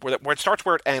 Yes, where it starts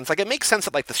where it ends. Like, it makes sense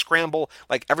that, like, the scramble,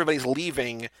 like, everybody's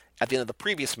leaving at the end of the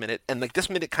previous minute, and, like, this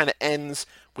minute kind of ends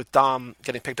with Dom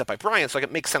getting picked up by Brian, so, like,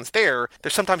 it makes sense there.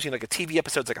 There's sometimes, like, a TV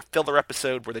episode's like a filler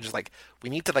episode where they're just, like, we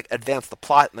need to, like, advance the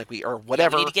plot, and, like, or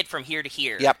whatever. We need to get from here to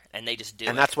here. Yep. And they just do it.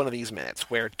 And that's one of these minutes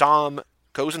where Dom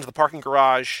goes into the parking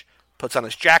garage, puts on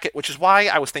his jacket, which is why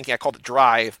I was thinking I called it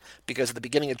Drive, because at the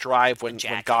beginning of Drive, when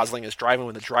Gosling is driving,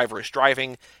 when the driver is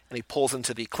driving, and he pulls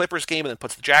into the Clippers game and then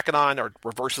puts the jacket on, or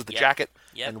reverses the jacket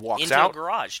and walks into out. Into a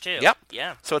garage, too. Yep.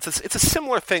 Yeah. So it's a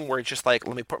similar thing where it's just like,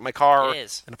 let me put my car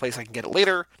in a place I can get it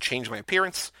later, change my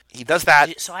appearance. He does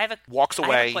that, so walks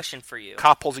away. I have a question for you.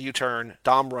 Cop pulls a U-turn,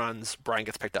 Dom runs, Brian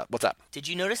gets picked up. What's up? Did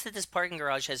you notice that this parking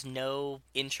garage has no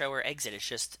intro or exit? It's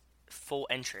just full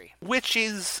entry. Which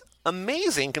is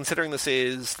amazing, considering this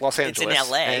is Los Angeles. It's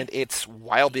in LA. And it's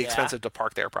wildly expensive to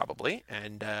park there, probably.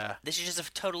 And this is just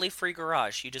a totally free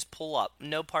garage. You just pull up.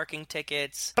 No parking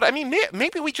tickets. But, I mean,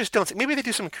 maybe we just don't... Maybe they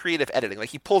do some creative editing. Like,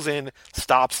 he pulls in,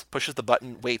 stops, pushes the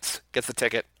button, waits, gets the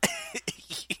ticket.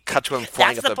 Cut to him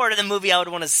flying That's the part of the movie I would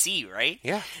want to see, right?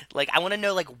 Yeah. Like, I want to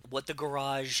know, like, what the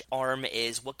garage arm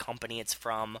is, what company it's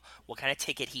from, what kind of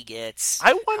ticket he gets.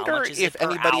 I wonder if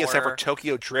anybody has ever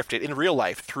Tokyo drifted in real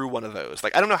life through one of those.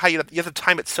 Like, I don't know how you have to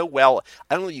time it so well.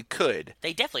 I don't know you could.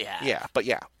 They definitely have. Yeah, but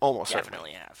yeah, almost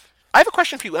definitely certainly. have. I have a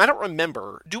question for you, and I don't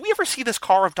remember. Do we ever see this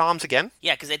car of Dom's again?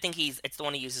 Yeah, because I think it's the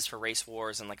one he uses for race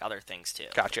wars and like other things too.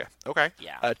 Gotcha. Okay.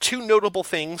 Yeah. Two notable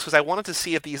things, because I wanted to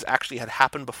see if these actually had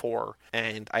happened before,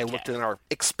 and I looked in our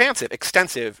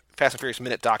extensive Fast and Furious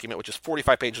Minute document, which is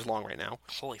 45 pages long right now.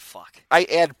 Holy fuck. I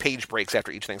add page breaks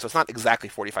after each thing, so it's not exactly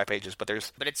 45 pages, but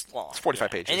it's long. It's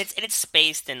 45 pages. And it's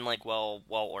spaced and like well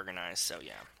organized, so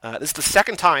yeah. This is the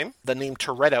second time the name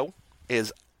Toretto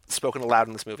is spoken aloud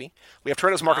in this movie. We have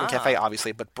Toretto's Market and Cafe,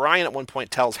 obviously, but Brian at one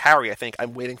point tells Harry, I think,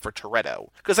 I'm waiting for Toretto.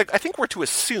 Because I think we're to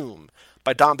assume,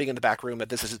 by Dom being in the back room, that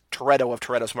this is Toretto of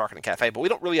Toretto's Market and Cafe, but we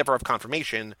don't really ever have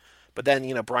confirmation. But then,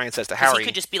 Brian says to Harry... he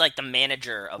could just be like the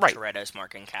manager of Toretto's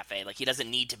Market and Cafe. Like, he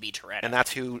doesn't need to be Toretto. And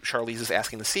that's who Charlize is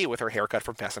asking to see with her haircut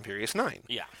from Fast and Furious 9.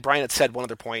 Yeah. Brian had said one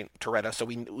other point, Toretto, so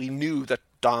we knew that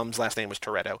Dom's last name was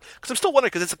Toretto. Because I'm still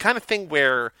wondering, because it's the kind of thing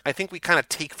where I think we kind of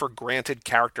take for granted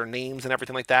character names and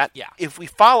everything like that. Yeah. If we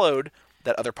followed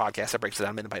that other podcast that breaks it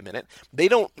down minute by minute, they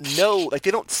don't know, like,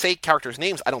 they don't say characters'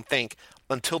 names, I don't think,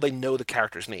 until they know the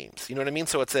characters' names. You know what I mean?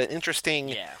 So it's an interesting...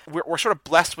 Yeah. We're sort of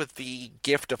blessed with the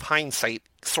gift of hindsight,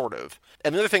 sort of.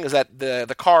 And the other thing is that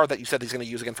the car that you said he's going to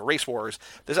use again for Race Wars,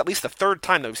 there's at least the third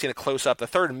time that we've seen a close-up, the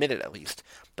third minute at least,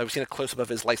 that we've seen a close-up of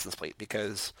his license plate,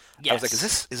 because I was like,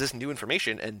 is this new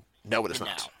information? And no, it is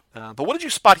not. But what did you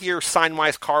spot here,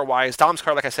 sign-wise, car-wise? Dom's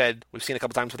car, like I said, we've seen a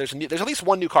couple times, but there's at least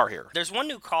one new car here. There's one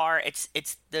new car. It's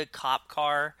the cop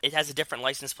car. It has a different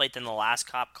license plate than the last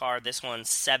cop car. This one's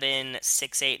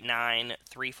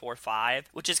 7689345,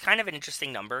 which is kind of an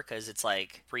interesting number because it's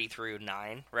like 3 through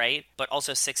 9, right? But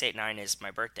also 689 is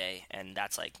my birthday, and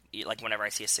that's like whenever I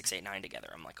see a 689 together,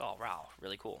 I'm like, oh wow,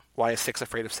 really cool. Why is 6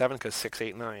 afraid of 7? Because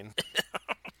 689.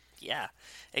 Yeah,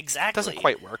 exactly. Doesn't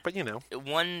quite work, but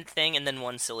One thing and then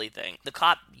one silly thing. The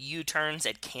cop U-turns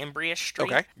at Cambria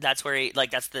Street. Okay. That's where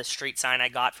that's the street sign I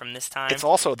got from this time. It's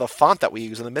also the font that we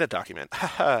use in the minute document.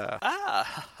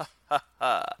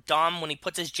 Dom, when he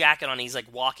puts his jacket on, he's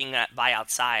like walking by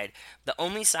outside. The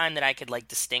only sign that I could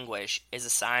distinguish is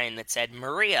a sign that said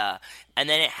Maria, and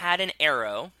then it had an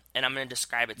arrow. And I'm going to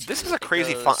describe it to you. This is a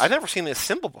crazy font. I've never seen this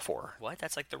symbol before. What?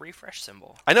 That's like the refresh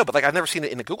symbol. I know, but I've never seen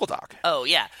it in a Google Doc. Oh,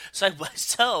 yeah. So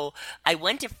I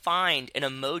went to find an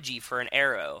emoji for an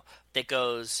arrow that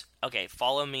goes, okay,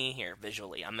 follow me here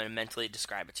visually. I'm going to mentally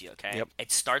describe it to you, okay? Yep.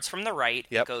 It starts from the right,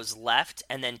 it goes left,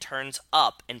 and then turns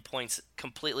up and points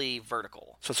completely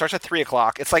vertical. So it starts at 3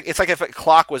 o'clock. It's like if a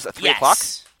clock was at 3 o'clock?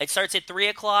 It starts at 3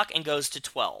 o'clock and goes to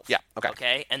 12. Yeah, okay.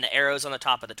 Okay? And the arrow's on the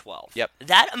top of the 12. Yep.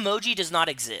 That emoji does not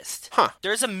exist. Huh.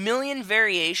 There's a million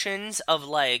variations of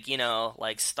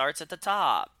starts at the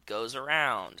top, goes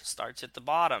around, starts at the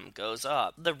bottom, goes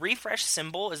up. The refresh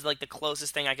symbol is the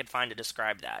closest thing I could find to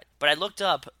describe that. But I looked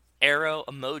up arrow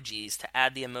emojis to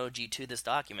add the emoji to this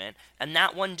document, and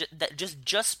that one,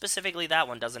 just specifically that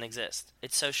one, doesn't exist.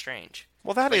 It's so strange.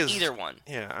 Well, that is either one.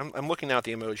 Yeah, I'm looking now at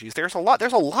the emojis. There's a lot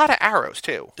of arrows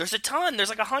too. There's a ton.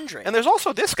 There's 100. And there's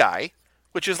also this guy,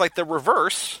 which is like the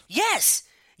reverse. Yes.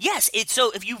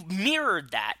 So if you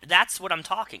mirrored that, that's what I'm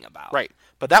talking about. Right,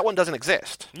 but that one doesn't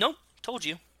exist. Nope. Told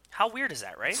you. How weird is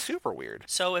that, right? Super weird.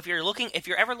 So if you're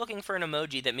ever looking for an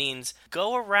emoji that means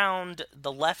go around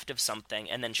the left of something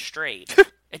and then straight,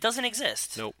 it doesn't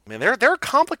exist. Nope. Man, there are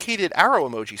complicated arrow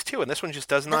emojis too, and this one just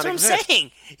does not exist. That's what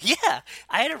I'm saying. Yeah,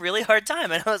 I had a really hard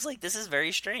time, and I was like, this is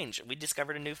very strange. We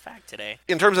discovered a new fact today.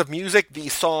 In terms of music, the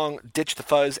song "Ditch the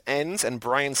Fuzz" ends, and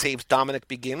 "Brian Saves Dominic"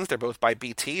 begins. They're both by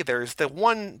BT. There's the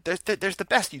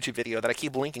best YouTube video that I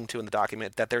keep linking to in the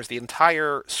document. That there's the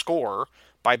entire score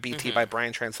by BT by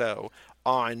Brian Transeau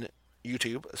on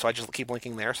YouTube, so I just keep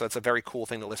linking there. So that's a very cool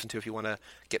thing to listen to if you want to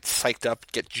get psyched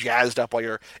up, get jazzed up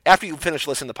after you finish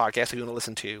listening to the podcast. If you want to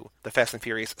listen to the Fast and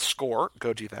Furious score,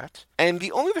 go do that. And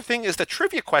the only other thing is the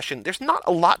trivia question. There's not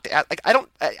a lot to add. Like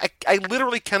I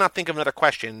literally cannot think of another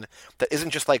question that isn't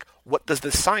just like, what does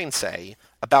the sign say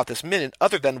about this minute,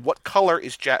 other than what color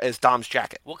is Dom's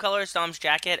jacket? What color is Dom's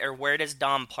jacket, or where does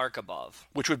Dom park above?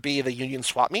 Which would be the Union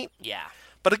swap meet. Yeah.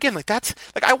 But again, like that's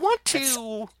like I want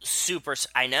to super.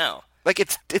 I know. Like,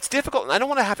 it's difficult, and I don't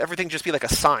want to have everything just be like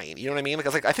a sign, you know what I mean?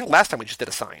 Because I think last time we just did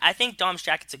a sign. I think Dom's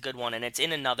jacket's a good one, and it's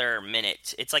in another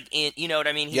minute. It's like, you know what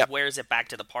I mean? He wears it back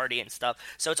to the party and stuff,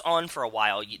 so it's on for a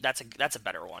while. That's a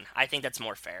better one. I think that's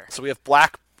more fair. So we have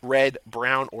black, red,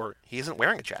 brown, or he isn't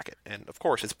wearing a jacket. And, of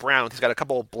course, it's brown. He's got a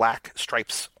couple of black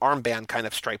stripes, armband kind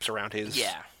of stripes around his...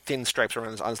 Yeah. Thin stripes on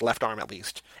his left arm, at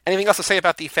least. Anything else to say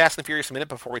about the Fast and Furious Minute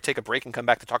before we take a break and come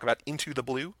back to talk about Into the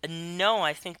Blue? No,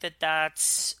 I think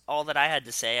that's all that I had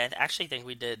to say. I actually think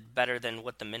we did better than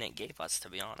what the minute gave us, to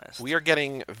be honest. We are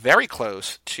getting very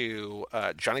close to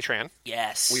Johnny Tran.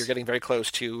 Yes. We are getting very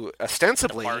close to,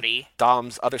 ostensibly, the party.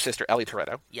 Dom's other sister, Ellie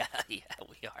Toretto. Yeah, we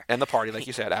are. And the party, like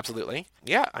you said, absolutely.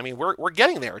 Yeah, I mean, we're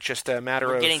getting there. It's just a matter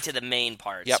of... We're getting to the main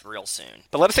parts real soon.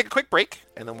 But let us take a quick break,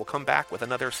 and then we'll come back with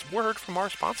another word from our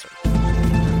sponsor.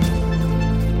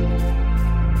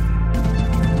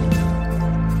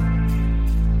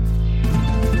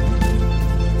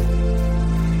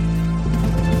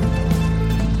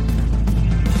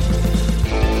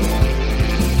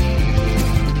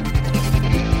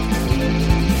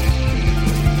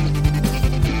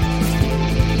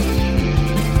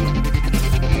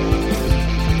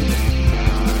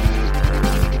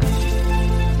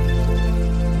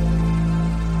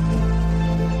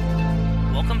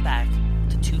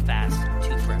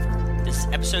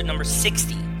 Episode number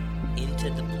 60, Into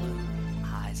the Blue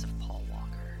Eyes of Paul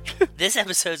Walker. This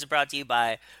episode is brought to you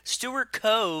by Stuart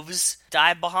Cove's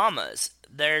Dive Bahamas.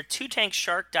 Their two-tank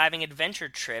shark diving adventure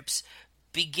trips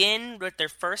begin with their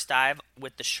first dive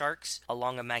with the sharks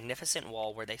along a magnificent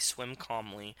wall where they swim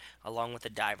calmly along with the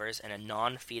divers in a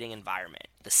non-feeding environment.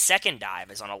 The second dive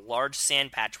is on a large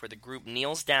sand patch where the group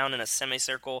kneels down in a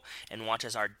semicircle and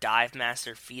watches our dive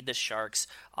master feed the sharks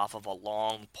off of a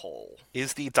long pole.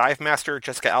 Is the dive master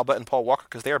Jessica Alba and Paul Walker?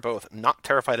 Because they are both not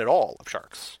terrified at all of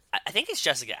sharks. I think it's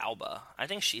Jessica Alba. I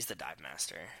think she's the dive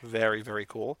master. Very, very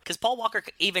cool. Because Paul Walker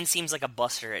even seems like a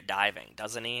buster at diving,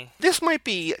 doesn't he? This might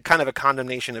be kind of a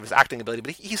condemnation of his acting ability,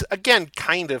 but he's, again,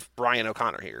 kind of Brian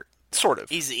O'Connor here. Sort of.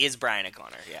 He is Brian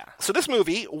O'Connor, yeah. So this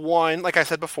movie won, like I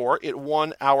said before, it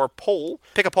won our poll.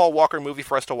 Pick a Paul Walker movie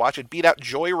for us to watch. It beat out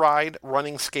Joyride,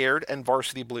 Running Scared, and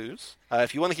Varsity Blues.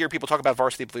 If you want to hear people talk about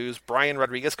Varsity Blues, Brian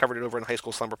Rodriguez covered it over in High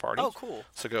School Slumber Party. Oh, cool.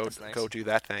 So go do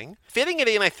that thing. Fitting it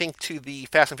in, I think, to the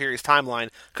Fast and Furious timeline,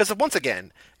 because once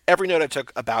again, every note I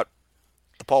took about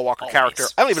the Paul Walker character,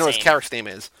 I don't even know what his character's name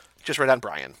is. Just wrote down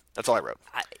Brian. That's all I wrote.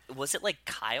 Was it like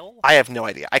Kyle? I have no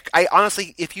idea. I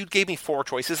honestly, if you gave me four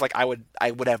choices, like I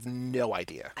would have no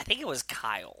idea. I think it was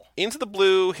Kyle. Into the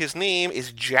Blue, his name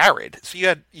is Jared. So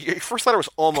your first letter was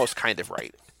almost kind of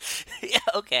right. Yeah,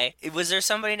 okay. Was there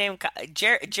somebody named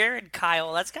Jared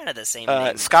Kyle? That's kind of the same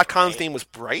name. Scott Kahn's name was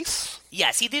Bryce? Yeah,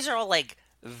 see, these are all like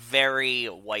very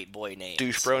white boy names.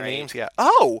 Douche bro names, yeah.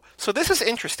 Oh, so this is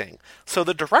interesting. So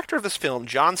the director of this film,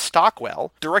 John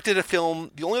Stockwell, directed a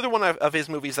film, the only other one of his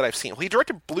movies that I've seen. Well, he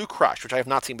directed Blue Crush, which I have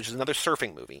not seen, which is another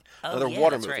surfing movie, another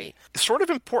water movie. Right. Sort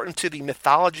of important to the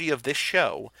mythology of this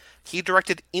show, he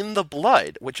directed In the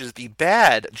Blood, which is the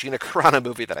bad Gina Carano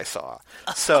movie that I saw.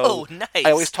 So nice.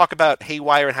 I always talk about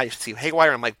Haywire and how you should see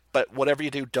Haywire. I'm like, but whatever you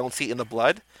do, don't see In the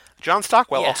Blood. John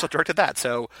Stockwell also directed that.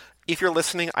 So if you're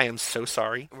listening, I am so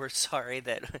sorry. We're sorry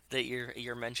that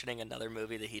you're mentioning another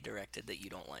movie that he directed that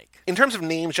you don't like. In terms of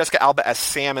names, Jessica Alba as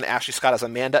Sam and Ashley Scott as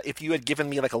Amanda, if you had given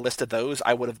me like a list of those,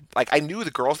 I would have, like, I knew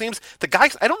the girls' names. The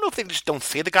guys, I don't know if they just don't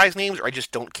say the guys' names or I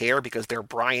just don't care because they're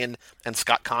Brian and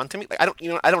Scott Kahn to me. Like, I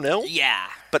don't know. Yeah.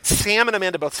 But Sam and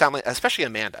Amanda both sound like, especially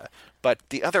Amanda. But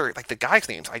the other, like the guys'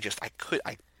 names, I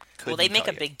well, they make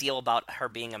a big deal about her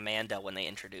being Amanda when they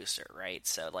introduce her, right?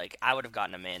 So, like, I would have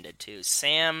gotten Amanda, too.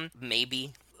 Sam,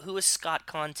 maybe. Who is Scott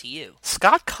Kahn to you?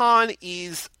 Scott Kahn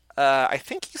is I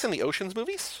think he's in the Ocean's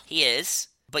movies. He is,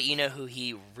 but you know who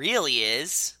he really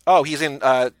is? Oh, he's in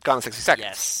Gone in 60 Seconds.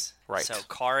 Yes. Right. So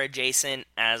car adjacent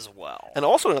as well. And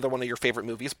also another one of your favorite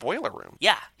movies, Boiler Room.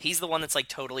 Yeah, he's the one that's like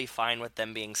totally fine with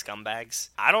them being scumbags.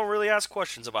 I don't really ask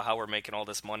questions about how we're making all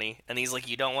this money. And he's like,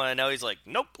 you don't want to know? He's like,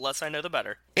 nope, less I know the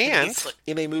better. And like,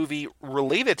 in a movie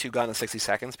related to Gone in 60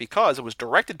 Seconds, because it was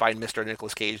directed by Mr.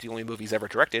 Nicolas Cage, the only movie he's ever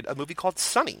directed, a movie called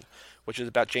Sunny, which is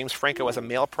about James Franco as a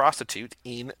male prostitute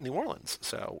in New Orleans.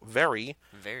 So very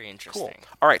interesting. cool.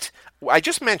 All right. I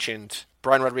just mentioned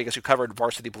Brian Rodriguez, who covered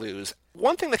Varsity Blues.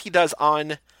 One thing that he does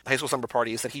on High School Slumber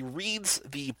Party is that he reads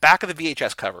the back of the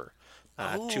VHS cover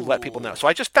to let people know. So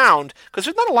I just found, because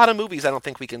there's not a lot of movies I don't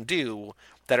think we can do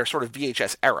that are sort of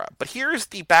VHS era, but here's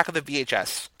the back of the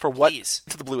VHS for what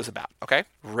Into the Blue is about, okay?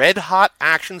 Red hot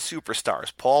action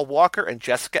superstars Paul Walker and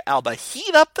Jessica Alba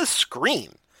heat up the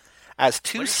screen as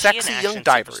two sexy young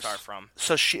divers. From?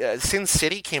 So Sin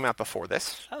City came out before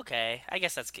this. Okay, I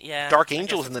guess that's, yeah. Dark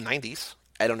Angel was in the 90s.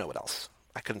 I don't know what else.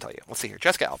 I couldn't tell you. Let's see here.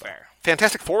 Jessica Alba. Fair.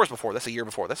 Fantastic Four was before this, a year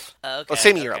before this. Okay.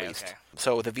 Same year at least. Okay.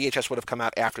 So the VHS would have come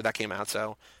out after that came out.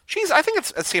 So I think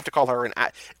it's safe to call her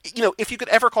if you could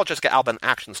ever call Jessica Alba an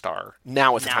action star,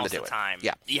 now is the time to do it.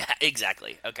 Yeah. Yeah,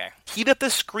 exactly. Okay. Heat up the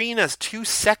screen as two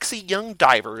sexy young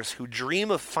divers who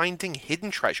dream of finding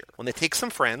hidden treasure. When they take some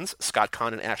friends, Scott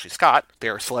Conn and Ashley Scott,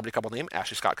 their celebrity couple name,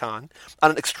 Ashley Scott Conn,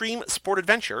 on an extreme sport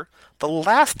adventure, the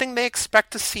last thing they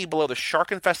expect to see below the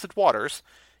shark-infested waters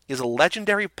is a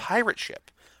legendary pirate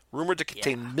ship, rumored to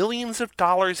contain millions of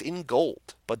dollars in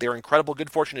gold. But their incredible good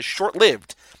fortune is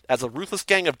short-lived, as a ruthless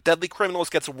gang of deadly criminals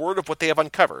gets word of what they have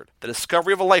uncovered. The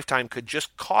discovery of a lifetime could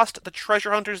just cost the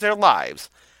treasure hunters their lives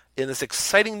in this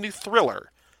exciting new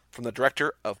thriller from the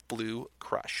director of Blue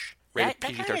Crush. That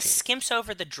kind of skimps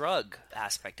over the drug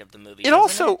aspect of the movie. It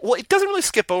doesn't really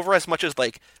skip over as much as,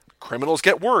 like, criminals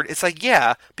get word. It's like,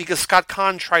 yeah, because Scott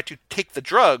Conn tried to take the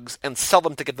drugs and sell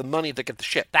them to get the money to get the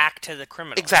ship. Back to the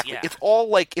criminals. Exactly. Yeah.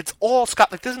 It's all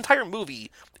Scott, like, this entire movie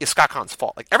is Scott Conn's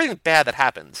fault. Like, everything bad that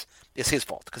happens is his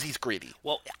fault, because he's greedy.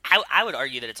 Well, I would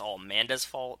argue that it's all Amanda's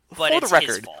fault, but it's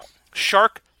his fault.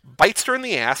 Shark bites her in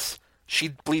the ass, she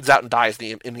bleeds out and dies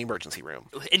in the emergency room.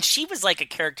 And she was like a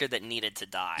character that needed to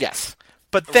die. Yes.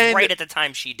 But then, right at the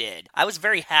time she did. I was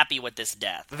very happy with this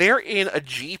death. They're in a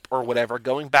Jeep or whatever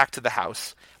going back to the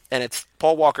house, and it's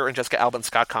Paul Walker and Jessica Alba and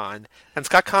Scott Conn. And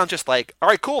Scott Conn's just like, all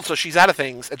right, cool, so she's out of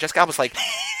things. And Jessica Alba's like,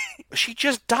 she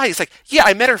just died. It's like, yeah,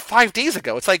 I met her 5 days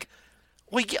ago. It's like,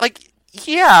 well,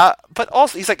 yeah, but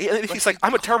also, he's like,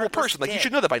 I'm a terrible person. Like, you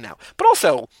should know that by now. But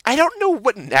also, I don't know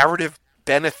what narrative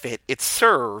benefit it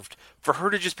served for her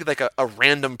to just be like a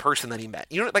random person that he met.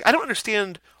 You know, like, I don't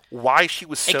understand why she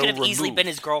was so removed. It could have easily been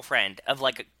his girlfriend of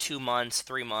like 2 months,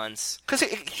 3 months. Because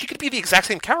she could be the exact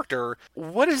same character.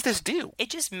 What does this do? It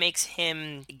just makes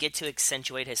him get to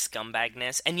accentuate his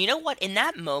scumbagness. And you know what? In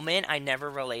that moment, I never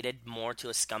related more to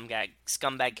a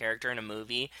scumbag character in a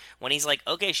movie. When he's like,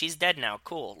 okay, she's dead now.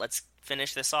 Cool, let's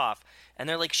finish this off. And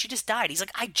they're like, she just died. He's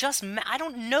like, I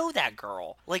don't know that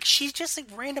girl. Like, she's just a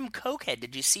random cokehead.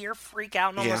 Did you see her freak out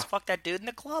and almost fuck that dude in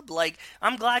the club? Like,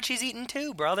 I'm glad she's eating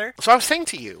too, brother. So I was saying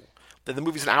to you that the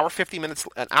movie's an hour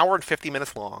and 50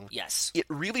 minutes long. Yes. It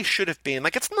really should have been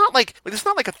like, it's not like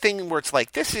a thing where it's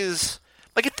like, this is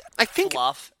like it. I think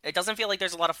fluff. It doesn't feel like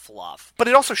there's a lot of fluff. But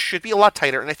it also should be a lot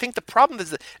tighter. And I think the problem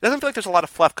is that it doesn't feel like there's a lot of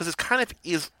fluff because it kind of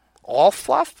is all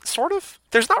fluff, sort of.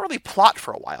 There's not really plot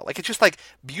for a while. Like, it's just like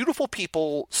beautiful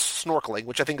people snorkeling,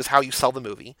 which I think is how you sell the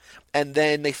movie. And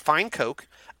then they find coke,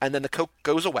 and then the coke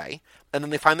goes away, and then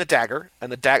they find the dagger,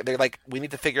 and they're like, we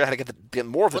need to figure out how to get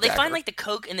more of the dagger. Well, they find like the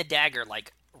coke and the dagger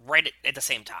like right at the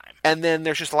same time. And then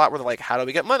there's just a lot where they're like, how do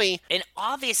we get money? And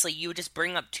obviously, you would just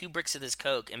bring up 2 bricks of this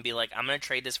coke and be like, I'm going to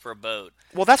trade this for a boat.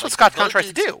 Well, that's what Scott Conn tries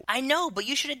to do. I know, but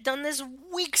you should have done this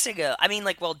weeks ago. I mean,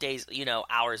 days,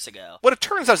 hours ago. What it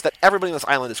turns out is that everybody on this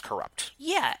island is corrupt.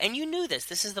 Yeah, and you knew this.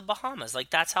 This is the Bahamas. Like,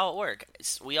 that's how it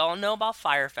works. We all know about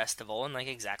Fire Festival and, like,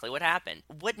 exactly what happened.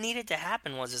 What needed to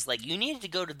happen was, you needed to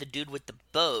go to the dude with the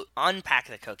boat, unpack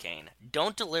the cocaine.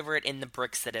 Don't deliver it in the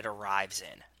bricks that it arrives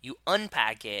in. You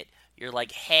unpack it. You're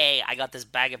like, hey, I got this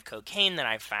bag of cocaine that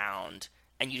I found,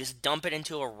 and you just dump it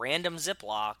into a random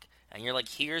Ziploc, and you're like,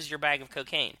 here's your bag of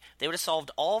cocaine. They would have solved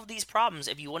all of these problems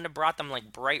if you wouldn't have brought them,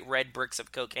 like, bright red bricks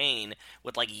of cocaine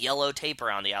with, like, yellow tape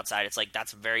around the outside. It's like,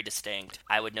 that's very distinct.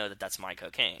 I would know that that's my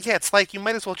cocaine. Yeah, it's like, you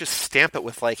might as well just stamp it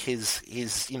with, like, his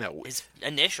initials or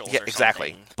something.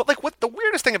 Exactly. But, like, what the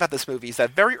weirdest thing about this movie is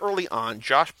that very early on,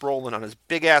 Josh Brolin on his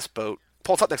big-ass boat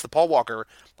pulls up next to Paul Walker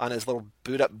on his little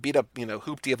beat up,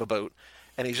 hoopty of a boat,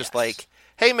 and he's just like,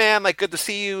 hey man, like, good to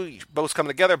see you, boats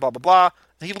coming together, blah, blah, blah.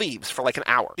 And he leaves for like an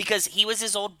hour. Because he was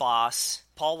his old boss.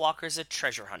 Paul Walker's a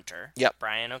treasure hunter. Yep.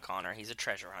 Brian O'Connor, he's a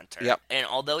treasure hunter. Yep. And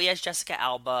although he has Jessica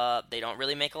Alba, they don't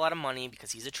really make a lot of money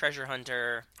because he's a treasure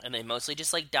hunter, and they mostly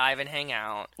just like dive and hang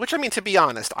out. Which, I mean, to be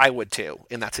honest, I would too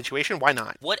in that situation. Why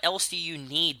not? What else do you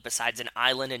need besides an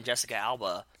island and Jessica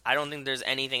Alba? I don't think there's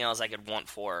anything else I could want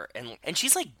for her. And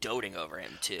she's like doting over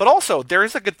him too. But also, there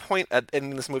is a good point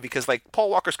in this movie because like Paul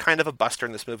Walker's kind of a buster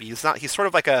in this movie. He's not. He's sort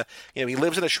of like a, you know, he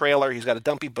lives in a trailer. He's got a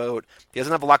dumpy boat. He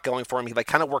doesn't have a lot going for him. He like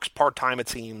kind of works part time, it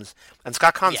seems. And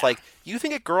Scott Caan's like, you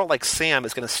think a girl like Sam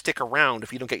is going to stick around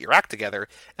if you don't get your act together?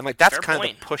 And like that's kind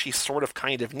of the push he sort of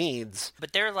kind of needs.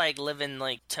 But they're like living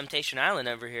like Temptation Island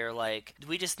over here. Like,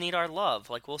 we just need our love.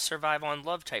 Like, we'll survive on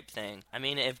love type thing. I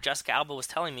mean, if Jessica Alba was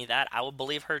telling me that, I would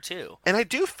believe her too. And I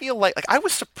do feel like I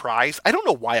was surprised. I don't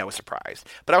know why I was surprised,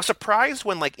 but I was surprised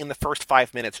when like in the first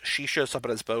 5 minutes she shows up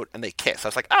at his boat and they kiss. I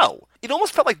was like, oh, it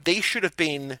almost felt like they should have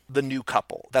been the new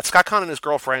couple. That Scott Caan and his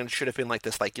girlfriend should have been like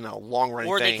this, like, you know, long running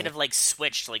thing. Or they could have like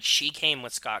switched. Like, she came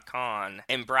with Scott Caan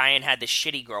and Brian had the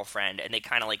shitty girlfriend, and they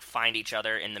kind of like find each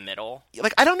other in the middle.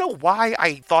 Like, I don't know why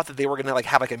I thought that they were gonna like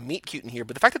have like a meet cute in here,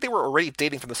 but the fact that they were already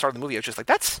dating from the start of the movie, I was just like,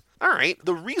 that's all right.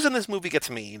 The reason this movie gets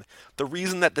made, the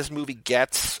reason that this movie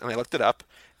gets, and I looked it up,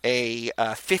 a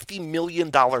 $50 million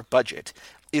budget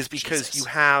is because you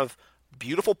have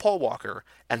beautiful Paul Walker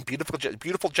and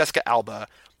beautiful Jessica Alba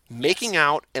making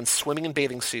out and swimming in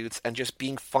bathing suits and just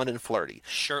being fun and flirty.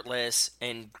 Shirtless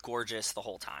and gorgeous the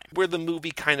whole time. Where the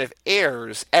movie kind of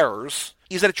errs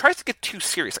is that it tries to get too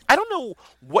serious. I don't know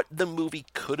what the movie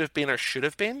could have been or should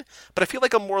have been, but I feel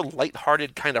like a more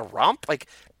lighthearted kind of romp. Like,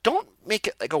 don't make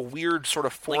it like a weird sort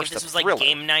of forced like if this was thriller. Like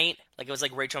game night, like it was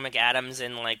like Rachel McAdams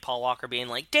and like Paul Walker being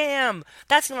like, "Damn,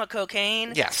 that's not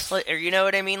cocaine." Yes, like, or you know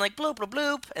what I mean, like bloop bloop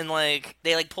bloop, and like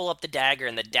they like pull up the dagger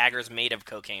and the dagger's made of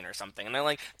cocaine or something, and they're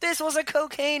like, "This was a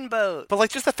cocaine boat." But like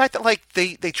just the fact that like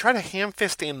they try to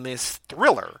ham-fist in this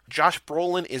thriller. Josh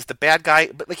Brolin is the bad guy,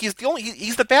 but like he's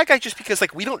the bad guy just because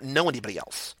like we don't know anybody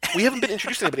else. We haven't been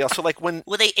introduced to anybody else. So like when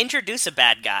they introduce a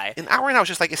bad guy, an hour in, I was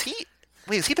just like, is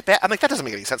he the bad? I'm like, that doesn't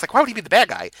make any sense. Like, why would he be the bad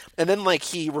guy? And then, like,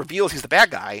 he reveals he's the bad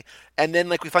guy. And then,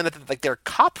 like, we find that, like, their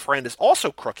cop friend is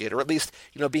also crooked, or at least,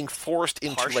 you know, being forced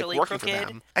into, partially like, working crooked. for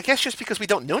them. I guess just because we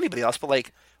don't know anybody else, but,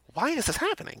 like, why is this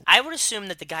happening? I would assume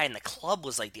that the guy in the club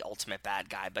was, like, the ultimate bad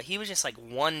guy, but he was just, like,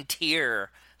 one tier.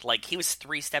 Like, he was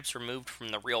 3 steps removed from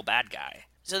the real bad guy.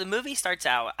 So the movie starts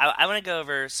out. I want to go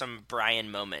over some Brian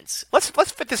moments. Let's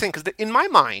fit this in, because in my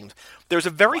mind, there's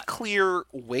a very clear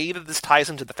way that this ties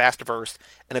into the Fastiverse,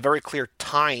 and a very clear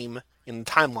time in the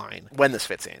timeline when this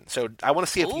fits in. So I want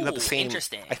to see if you have the same.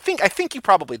 Interesting. I think you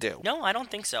probably do. No, I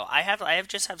don't think so. I have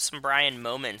some Brian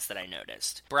moments that I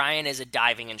noticed. Brian is a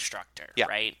diving instructor,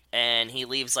 right? And he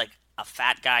leaves like a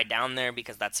fat guy down there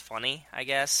because that's funny, I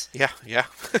guess. Yeah.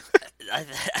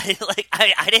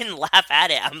 I didn't laugh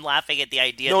at it. I'm laughing at the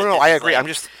idea. No, I agree.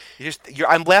 Like,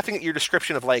 I'm laughing at your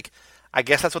description of like, I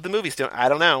guess that's what the movie's doing. I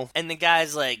don't know. And the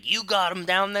guy's like, "You got him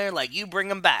down there, like you bring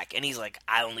him back." And he's like,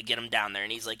 "I only get him down there."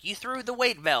 And he's like, "You threw the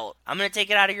weight belt. I'm gonna take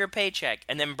it out of your paycheck."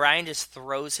 And then Brian just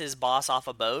throws his boss off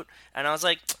a boat, and I was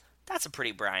like, that's a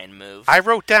pretty Brian move. I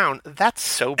wrote down, that's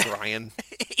so Brian.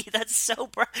 That's so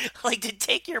Brian. Like, to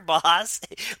take your boss,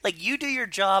 like, you do your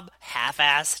job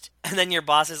half-assed, and then your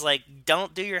boss is like,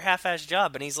 don't do your half-assed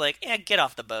job. And he's like, yeah, get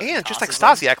off the boat. And just like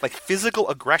Stasiak, like physical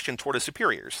aggression toward his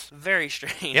superiors. Very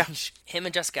strange. Yeah. Him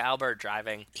and Jessica Alba are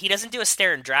driving. He doesn't do a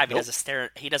stare and drive. Nope.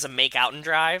 He does a make out and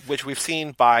drive. Which we've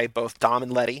seen by both Dom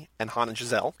and Letty and Han and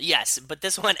Giselle. Yes, but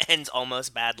this one ends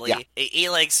almost badly. Yeah. He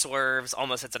like swerves,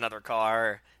 almost hits another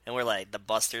car. And we're like, the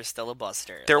Buster's still a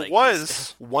Buster. There like,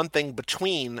 was one thing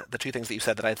between the two things that you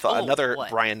said that I thought another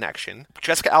Brian action.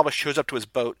 Jessica Alba shows up to his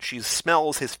boat. She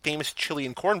smells his famous chili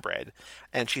and cornbread.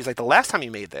 And she's like, the last time you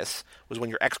made this was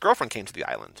when your ex-girlfriend came to the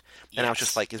island. And yes. I was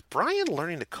just like, is Brian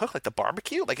learning to cook like the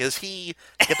barbecue? Like, is he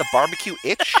get the barbecue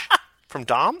itch from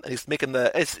Dom? And he's making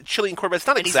it's chili and cornbread. It's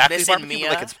not exactly barbecue,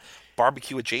 but like it's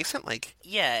barbecue adjacent, like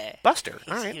Buster.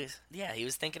 All right. He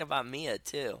was thinking about Mia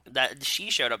too. That she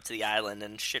showed up to the island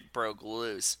and shit broke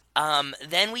loose.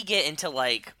 Then we get into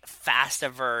like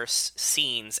Fastiverse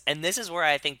scenes, and this is where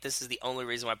I think this is the only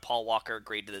reason why Paul Walker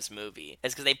agreed to this movie,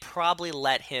 is because they probably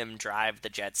let him drive the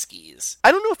jet skis.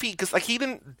 I don't know if because like he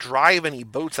didn't drive any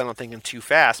boats, I don't think, in Too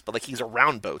Fast, but like he's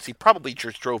around boats. He probably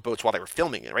just drove boats while they were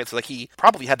filming it, right? So like he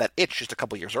probably had that itch just a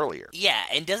couple years earlier. Yeah,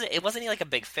 and wasn't he like a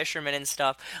big fisherman and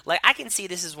stuff? Like I can see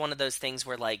this is one of those things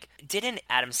where like didn't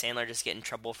Adam Sandler just get in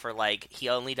trouble for like he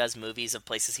only does movies of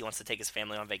places he wants to take his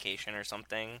family on vacation or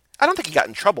something? I don't think he got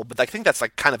in trouble, but I think that's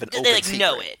like kind of an open they like secret.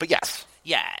 know it. But yes.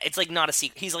 Yeah, it's like not a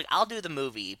secret. He's like, I'll do the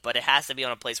movie, but it has to be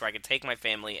on a place where I can take my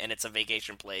family and it's a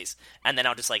vacation place, and then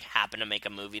I'll just like happen to make a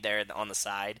movie there on the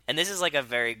side. And this is like a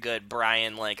very good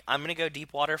Brian, like, I'm gonna go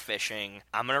deep water fishing,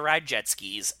 I'm gonna ride jet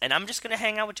skis, and I'm just gonna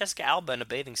hang out with Jessica Alba in a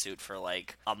bathing suit for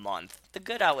like a month. The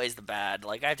good outweighs the bad.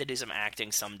 Like, I have to do some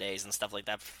acting some days and stuff like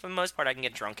that. For the most part, I can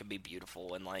get drunk and be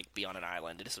beautiful and like be on an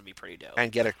island. This would be pretty dope.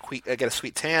 And get a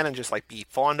sweet tan and just like be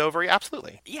fawned over. Yeah,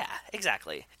 absolutely. Yeah,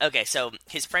 exactly. Okay, so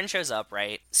his friend shows up,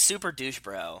 right? Super douche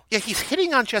bro. Yeah, he's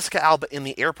hitting on Jessica Alba in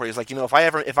the airport. He's like,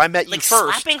 if I met you Like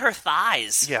first, slapping her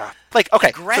thighs. yeah, like okay,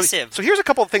 Aggressive. So here's a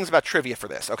couple of things about trivia for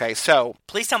this. Okay, so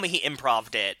Please tell me he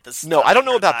improv'd it. No, I don't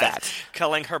know about that.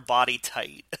 Culling her body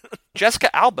tight.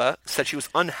 Jessica Alba said she was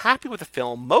unhappy with the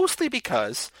film mostly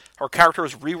because her character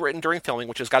was rewritten during filming,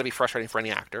 which has got to be frustrating for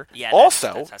any actor. Yeah,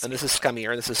 also, that's and this is scummier,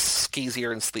 and this is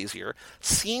skeezier and sleazier,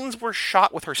 scenes were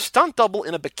shot with her stunt double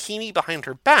in a bikini behind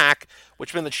her back,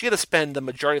 which meant that she had to spend the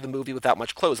majority of the movie without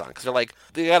much clothes on. Because they're like,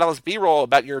 they got all this B-roll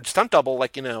about your stunt double,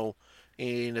 like, in a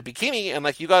bikini, and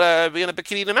like, you gotta be in a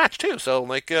bikini to match, too. So,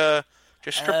 like,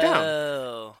 just strip down.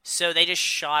 Oh, so they just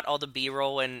shot all the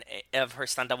B-roll of her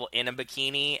stunt double in a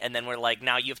bikini, and then we're like,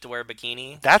 now you have to wear a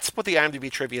bikini? That's what the IMDb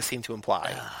trivia seemed to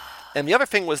imply. And the other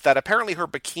thing was that apparently her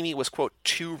bikini was, quote,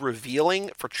 too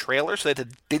revealing for trailers, so they had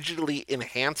to digitally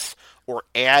enhance or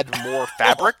add more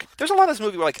fabric. There's a lot of this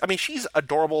movie where, like, I mean, she's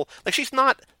adorable. Like, she's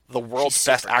not the world's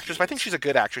best actress, but I think she's a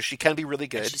good actress. She can be really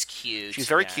good. And she's cute. She's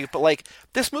very cute. But, like,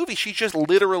 this movie, she's just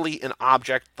literally an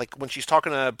object. Like, when she's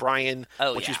talking to Brian,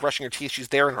 she's brushing her teeth, she's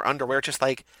there in her underwear. Just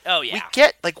like, we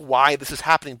get, like, why this is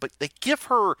happening, but they give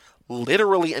her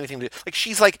literally anything to do. Like,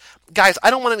 she's like, guys,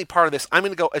 I don't want any part of this. I'm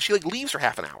going to go. And she, like, leaves for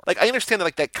half an hour. Like, I understand that,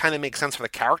 like, that kind of makes sense for the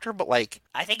character, but, like,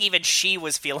 I think even she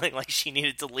was feeling like she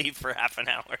needed to leave for half an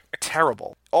hour.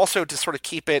 Terrible. Also, to sort of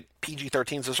keep it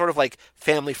PG-13, so sort of, like,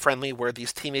 family-friendly, where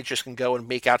these teenagers can go and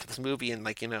make out to this movie and,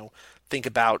 like, think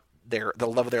about the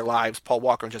love of their lives, Paul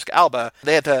Walker and Jessica Alba.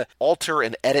 They had to alter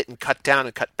and edit and cut down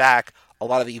and cut back a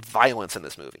lot of the violence in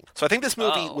this movie. So I think this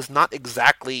movie was not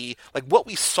exactly, like, what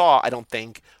we saw, I don't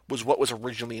think, was what was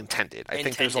originally intended. I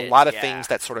think there's a lot of things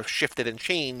that sort of shifted and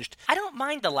changed. I don't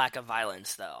mind the lack of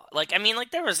violence, though. Like, I mean, like,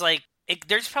 there was, like,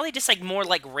 there's probably just, like, more,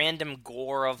 like, random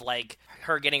gore of, like,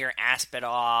 her getting her ass bit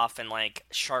off and, like,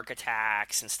 shark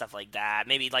attacks and stuff like that.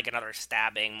 Maybe, like, another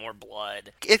stabbing, more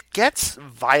blood. It gets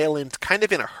violent kind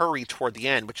of in a hurry toward the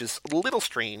end, which is a little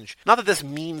strange. Not that this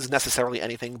means necessarily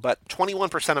anything, but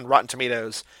 21% on Rotten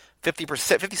Tomatoes,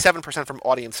 57% from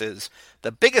audiences.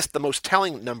 The most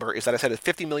telling number is that I said a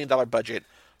 $50 million budget,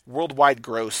 worldwide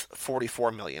gross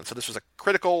 $44 million. So this was a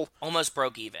critical... almost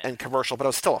broke even. And commercial, but it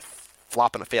was still a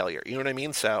flop and a failure. You know what I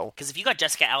mean? So, because if you got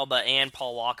Jessica Alba and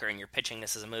Paul Walker and you're pitching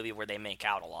this as a movie where they make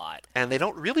out a lot, and they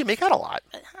don't really make out a lot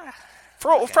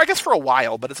for I guess for a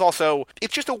while, but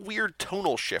it's just a weird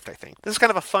tonal shift. I think this is kind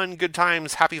of a fun, good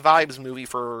times, happy vibes movie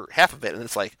for half of it, and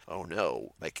it's like, oh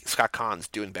no, like Scott Caan's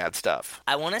doing bad stuff.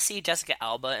 I want to see Jessica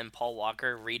Alba and Paul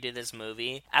Walker redo this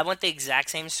movie. I want the exact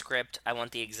same script. I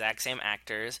want the exact same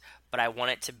actors. But I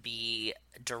want it to be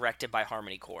directed by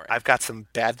Harmony Korine. I've got some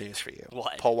bad news for you.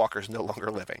 What? Paul Walker's no longer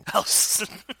living. Oh.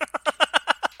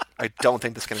 I don't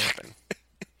think this can happen.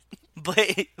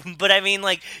 But I mean,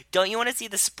 like, don't you want to see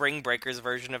the Spring Breakers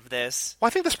version of this? Well,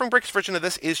 I think the Spring Breakers version of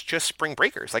this is just Spring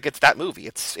Breakers. Like, it's that movie.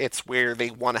 It's where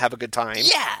they want to have a good time.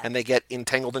 Yeah. And they get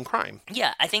entangled in crime.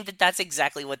 Yeah, I think that's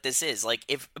exactly what this is. Like,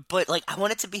 but I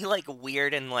want it to be, like,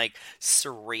 weird and, like,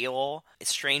 surreal,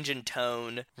 strange in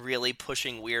tone, really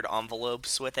pushing weird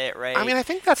envelopes with it, right? I mean, I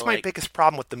think that's my biggest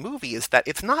problem with the movie is that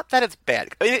it's not that it's bad.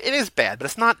 I mean, it is bad, but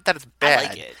it's not that it's bad. I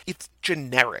like it. It's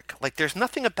generic. Like, there's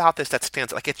nothing about this that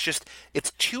stands out. Like,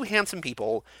 it's two handsome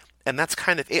people, and that's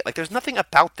kind of it. Like, there's nothing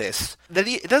about this that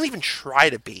it doesn't even try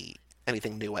to be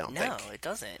anything new, I don't think. No, it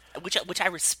doesn't. Which I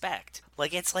respect.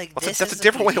 Like, it's like, well, that's a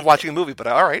different way of watching a movie, but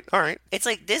all right. It's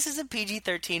like, this is a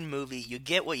PG-13 movie. You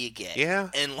get what you get. Yeah.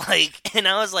 And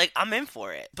I was like, I'm in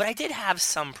for it. But I did have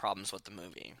some problems with the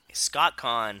movie. Scott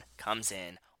Caan comes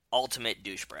in, ultimate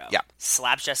douche bro. Yeah.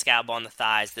 Slaps Jessica Alba on the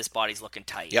thighs. This body's looking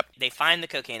tight. Yep. They find the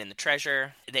cocaine and the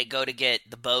treasure. They go to get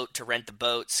the boat, to rent the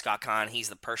boat. Scott Caan, he's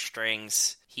the purse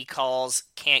strings. He calls,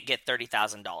 can't get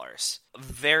 $30,000.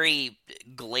 Very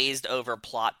glazed over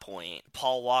plot point.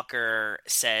 Paul Walker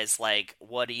says, like,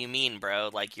 what do you mean, bro?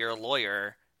 Like, you're a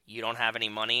lawyer. You don't have any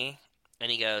money? And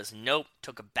he goes, nope,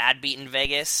 took a bad beat in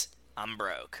Vegas. I'm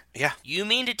broke. Yeah. You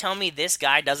mean to tell me this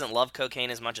guy doesn't love cocaine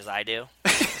as much as I do?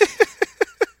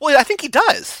 Well, I think he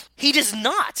does. He does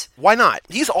not. Why not?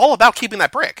 He's all about keeping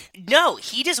that brick. No,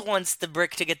 he just wants the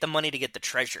brick to get the money to get the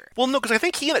treasure. Well, no, because I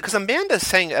think because Amanda's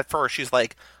saying at first, she's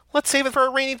like, let's save it for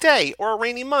a rainy day or a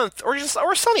rainy month or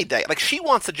a sunny day. Like, she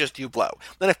wants to just do blow.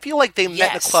 And I feel like they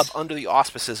met in the club under the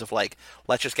auspices of, like,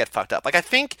 let's just get fucked up. Like, I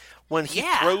think when he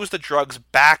throws the drugs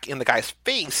back in the guy's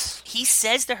face, he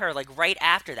says to her, like, right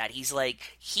after that, he's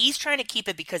like, he's trying to keep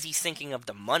it because he's thinking of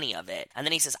the money of it. And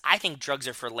then he says, I think drugs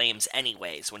are for lames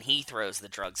anyways, when he throws the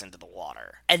drugs into the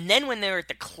water. And then when they're at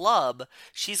the club,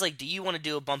 she's like, do you want to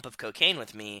do a bump of cocaine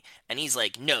with me? And he's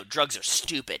like, no, drugs are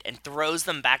stupid, and throws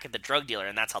them back at the drug dealer,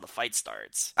 and that's how the fight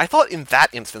starts. I thought in that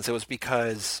instance it was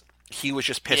because he was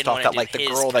just pissed off that, like, the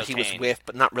girl that he was with,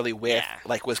 but not really with,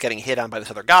 like, was getting hit on by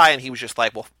this other guy, and he was just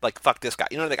like, well, like, fuck this guy.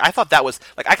 You know, like, I thought that was,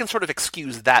 like, I can sort of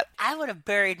excuse that. I would have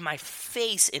buried my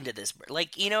face into this.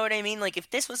 Like, you know what I mean? Like, if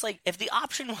this was, like, if the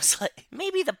option was, like,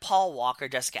 maybe the Paul Walker,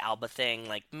 Jessica Alba thing,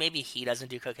 like, maybe he doesn't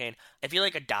do cocaine. If you're,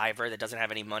 like, a diver that doesn't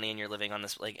have any money and you're living on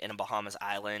this, like, in a Bahamas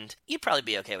island, you'd probably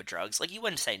be okay with drugs. Like, you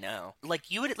wouldn't say no.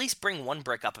 Like, you would at least bring one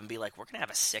brick up and be like, we're gonna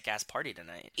have a sick-ass party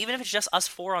tonight. Even if it's just us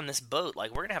four on this boat,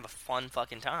 like, we're gonna have a fun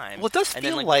fucking time. Well, it does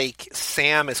feel like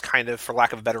Sam is kind of, for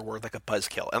lack of a better word, like a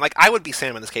buzzkill. And, like, I would be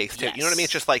Sam in this case, too. Yes. You know what I mean?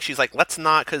 It's just like, she's like, let's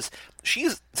not, because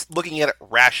she's looking at it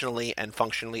rationally and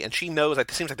functionally, and she knows,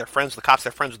 like, it seems like they're friends with the cops,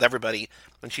 they're friends with everybody,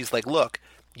 and she's like, look,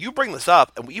 you bring this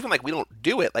up, and even, like, we don't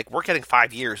do it, like, we're getting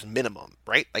 5 years minimum,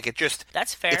 right? Like, it just...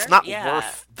 That's fair. It's not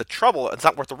worth the trouble. It's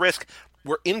not worth the risk.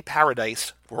 We're in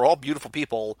paradise. We're all beautiful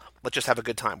people. Let's just have a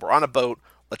good time. We're on a boat.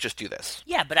 Let's just do this.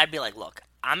 Yeah, but I'd be like, look,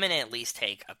 I'm going to at least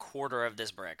take a quarter of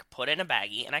this brick, put it in a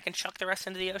baggie, and I can chuck the rest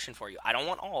into the ocean for you. I don't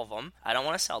want all of them. I don't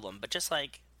want to sell them. But just,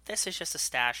 like, this is just a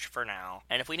stash for now.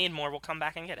 And if we need more, we'll come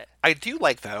back and get it. I do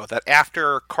like, though, that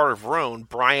after Carter Verone,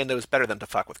 Brian knows better than to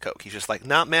fuck with coke. He's just like,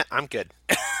 nah, man, I'm good.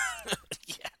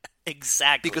 Yeah.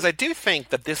 Exactly. Because I do think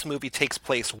that this movie takes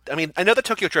place. I mean, I know that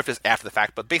Tokyo Drift is after the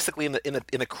fact, but basically in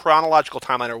the chronological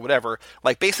timeline or whatever,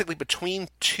 like basically between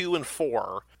 2 and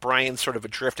 4, Brian's sort of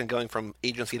adrift and going from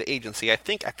agency to agency. I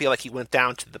feel like he went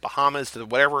down to the Bahamas, to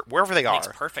wherever they are. Makes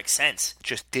perfect sense.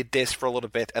 Just did this for a little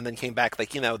bit and then came back.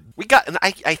 Like, you know, we got, and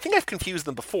I think I've confused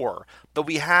them before, but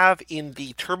we have in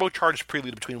the turbocharged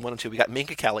prelude between 1 and 2, we got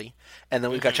Minka Kelly, and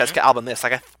then we've got Jessica Alba in this.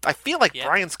 Like, I feel like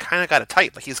Brian's kind of got it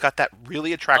tight. Like, he's got that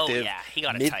really attractive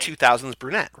mid-2000s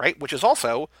brunette, right? Which is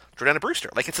also Jordana Brewster.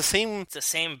 Like, it's the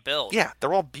same build. Yeah,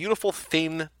 they're all beautiful,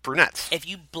 thin brunettes. If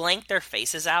you blank their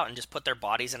faces out and just put their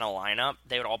bodies in a lineup,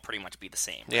 they would all pretty much be the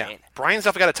same, right? Yeah. Brian's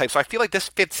definitely got a type, so I feel like this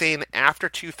fits in after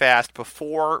Too Fast,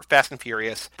 before Fast and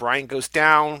Furious. Brian goes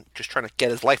down, just trying to get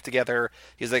his life together.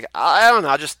 He's like, I don't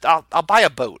know, I'll buy a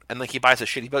boat. And, like, he buys a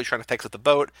shitty boat, he's trying to fix up the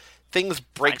boat. Things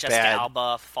break bad. Jessica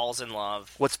Alba falls in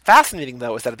love. What's fascinating,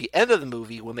 though, is that at the end of the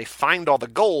movie, when they find all the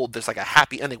gold, there's like a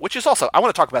happy ending, which is also, I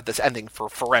want to talk about this ending for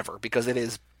forever, because it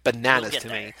is bananas to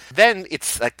me. Then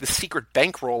it's like the secret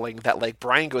bankrolling that, like,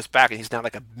 Brian goes back and he's now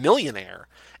like a millionaire,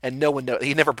 and no one knows.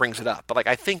 He never brings it up. But, like,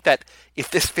 I think that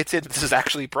if this fits in, this is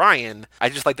actually Brian. I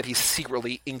just like that he's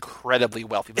secretly incredibly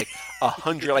wealthy, like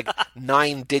 100, like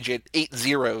 9-digit 8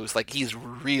 zeros. Like, he's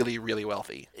really, really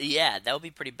wealthy. Yeah, that would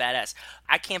be pretty badass.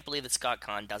 I can't believe that Scott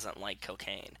Conn doesn't like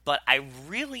cocaine, but I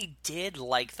really did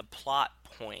like the plot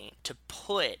point to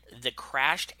put the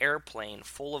crashed airplane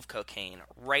full of cocaine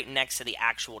right next to the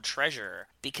actual treasure,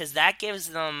 because that gives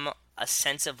them a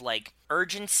sense of, like,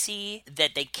 urgency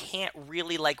that they can't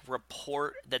really, like,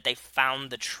 report that they found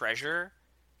the treasure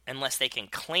unless they can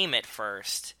claim it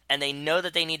first, and they know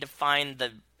that they need to find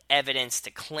the evidence to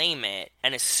claim it,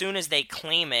 and as soon as they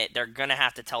claim it, they're gonna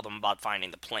have to tell them about finding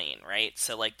the plane, right?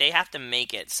 So, like, they have to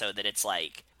make it so that it's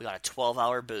like, we got a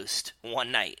 12-hour boost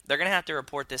one night. They're gonna have to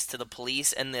report this to the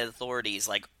police and the authorities,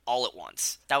 like, all at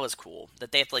once. That was cool.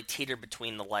 That they have to, like, teeter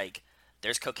between the, like,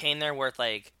 there's cocaine there worth,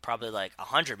 like, probably, like,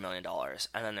 $100 million,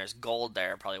 and then there's gold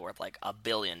there probably worth, like, $1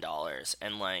 billion,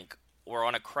 and, like, we're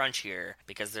on a crunch here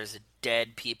because there's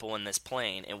dead people in this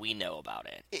plane and we know about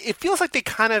it. It feels like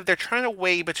they're trying to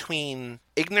weigh between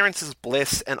ignorance is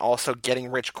bliss and also getting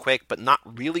rich quick, but not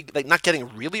really, like, not getting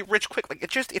really rich quick. Like,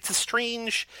 it's a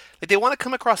strange, like, they want to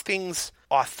come across things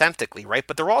authentically, right?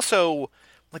 But they're also,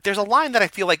 like, there's a line that I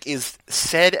feel like is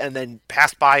said and then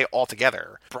passed by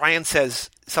altogether. Brian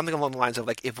says something along the lines of,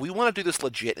 like, if we want to do this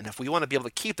legit and if we want to be able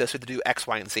to keep this, we have to do X,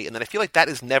 Y, and Z. And then I feel like that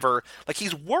is never, like,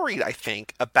 he's worried, I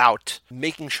think, about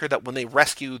making sure that when they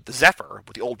rescue the Zephyr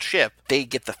with the old ship, they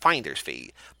get the finder's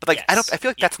fee. But, like, yes. I feel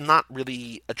like that's not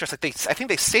really addressed. Like, I think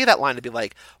they say that line to be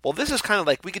like, well, this is kind of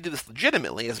like, we could do this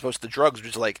legitimately as opposed to drugs, which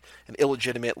is like an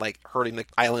illegitimate, like, hurting the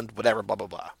island, whatever, blah, blah,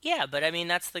 blah. Yeah, but I mean,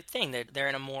 that's the thing. They're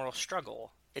in a moral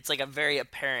struggle. It's like a very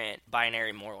apparent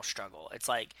binary moral struggle. It's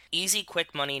like easy,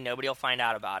 quick money, nobody will find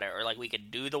out about it, or like we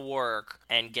could do the work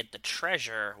and get the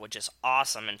treasure, which is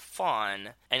awesome and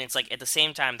fun. And it's like at the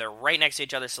same time they're right next to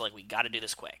each other, so like we got to do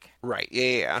this quick. Right.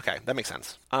 Yeah. Okay, that makes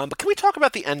sense. But can we talk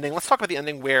about the ending? Let's talk about the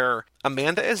ending where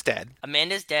Amanda is dead.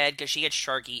 Amanda's dead because she gets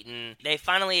shark eaten. They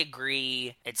finally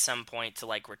agree at some point to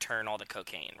like return all the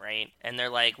cocaine, right? And they're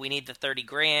like, we need the 30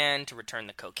 grand to return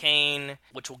the cocaine,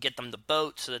 which will get them the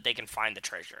boat so that they can find the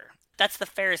treasure. That's the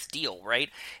fairest deal, right?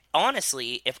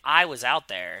 Honestly, if I was out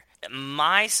there,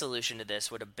 my solution to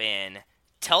this would have been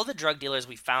tell the drug dealers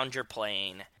we found your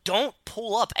plane. Don't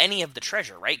pull up any of the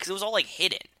treasure, right? Because it was all like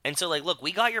hidden. And so like, look,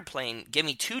 we got your plane. Give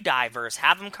me 2 divers.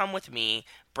 Have them come with me.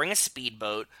 Bring a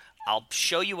speedboat. I'll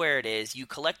show you where it is. You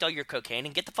collect all your cocaine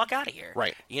and get the fuck out of here.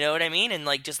 Right. You know what I mean? And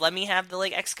like, just let me have the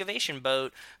like excavation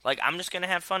boat. Like, I'm just gonna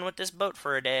have fun with this boat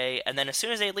for a day. And then as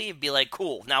soon as they leave, be like,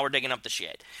 cool, now we're digging up the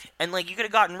shit. And like, you could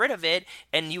have gotten rid of it,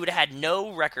 and you would have had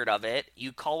no record of it.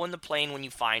 You call in the plane when you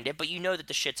find it, but you know that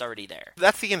the shit's already there.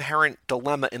 That's the inherent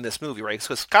dilemma in this movie, right?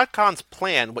 So Scott Caan's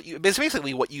plan, is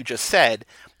basically what you just said,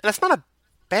 and it's not a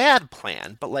bad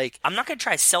plan, but like, I'm not gonna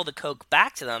try to sell the coke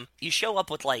back to them. You show up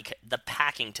with like the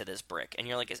packing to this brick, and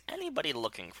you're like, is anybody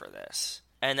looking for this?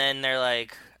 And then they're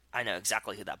like, I know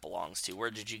exactly who that belongs to.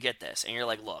 Where did you get this? And you're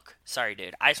like, look, sorry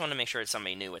dude, I just want to make sure that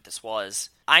somebody knew what this was.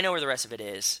 I know where the rest of it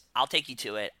is. I'll take you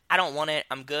to it. I don't want it,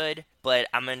 I'm good, but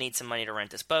I'm gonna need some money to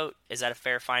rent this boat. Is that a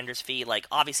fair finder's fee? Like,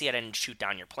 obviously I didn't shoot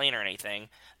down your plane or anything,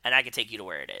 and I could take you to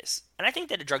where it is. And I think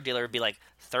that a drug dealer would be like,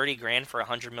 30 grand for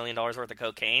 $100 million worth of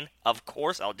cocaine? Of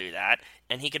course I'll do that.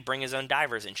 And he could bring his own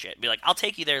divers and shit. Be like, I'll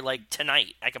take you there like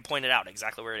tonight. I can point it out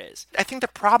exactly where it is. I think the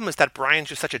problem is that Brian's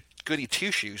just such a goody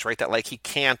two-shoes, right? That like he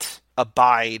can't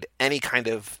abide any kind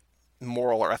of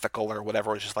moral or ethical or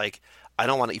whatever. It's just like, I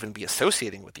don't want to even be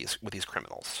associating with these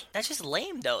criminals. That's just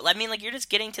lame, though. I mean, like, you're just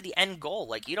getting to the end goal.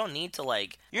 Like, you don't need to,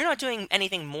 like, you're not doing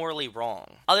anything morally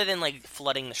wrong other than, like,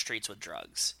 flooding the streets with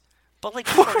drugs. But, like,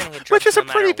 people are going to get drugs which is no a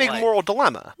pretty matter big what. moral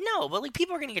dilemma. No, but, like,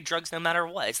 people are going to get drugs no matter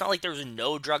what. It's not like there was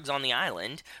no drugs on the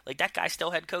island. Like, that guy still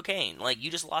had cocaine. Like,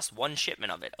 you just lost one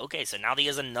shipment of it. Okay, so now he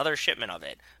has another shipment of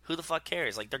it. Who the fuck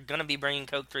cares? Like, they're going to be bringing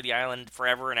coke through the island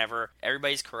forever and ever.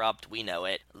 Everybody's corrupt. We know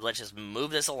it. Let's just move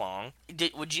this along.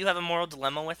 Would you have a moral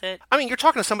dilemma with it? I mean, you're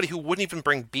talking to somebody who wouldn't even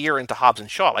bring beer into Hobbs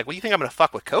and Shaw. Like, what do you think I'm going to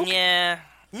fuck with coke? Yeah.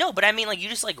 No, but I mean, like, you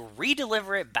just, like,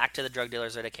 re-deliver it back to the drug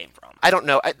dealers that it came from. I don't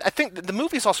know. I think the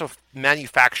movie's also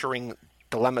manufacturing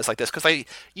dilemmas like this, because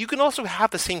you can also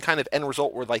have the same kind of end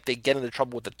result where, like, they get into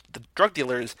trouble with the drug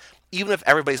dealers, even if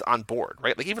everybody's on board,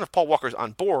 right? Like, even if Paul Walker's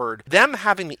on board, them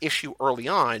having the issue early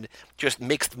on just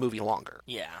makes the movie longer.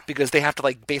 Yeah. Because they have to,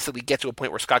 like, basically get to a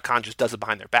point where Scott Caan just does it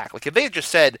behind their back. Like, if they had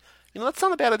just said, you know, that's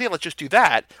not a bad idea, let's just do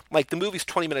that. Like, the movie's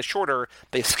 20 minutes shorter,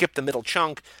 they skip the middle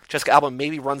chunk, Jessica Alba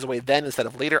maybe runs away then instead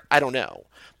of later, I don't know.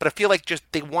 But I feel like just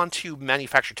they want to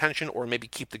manufacture tension or maybe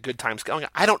keep the good times going,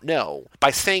 I don't know.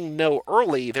 By saying no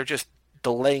early, they're just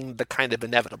delaying the kind of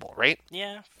inevitable, right?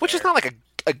 Yeah. Fair. Which is not like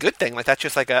a good thing. Like, that's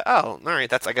just like all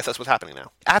right, I guess that's what's happening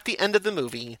now. At the end of the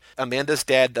movie, Amanda's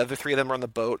dead, the other 3 of them are on the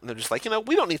boat, and they're just like, you know,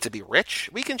 we don't need to be rich.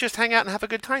 We can just hang out and have a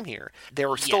good time here. They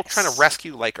were still trying to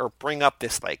rescue, like, or bring up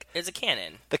this, like... It's a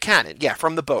cannon. The cannon, yeah,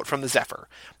 from the boat, from the Zephyr.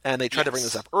 And they tried to bring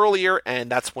this up earlier, and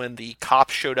that's when the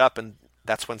cops showed up, and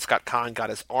that's when Scott Caan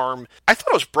got his arm. I thought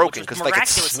it was broken, because, like, it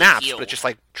snaps, but it's just,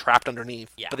 like, trapped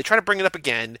underneath. Yeah. But they try to bring it up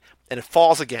again, and it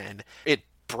falls again. It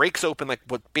breaks open like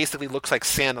what basically looks like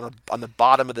sand on the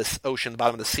bottom of this ocean, the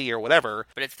bottom of the sea or whatever.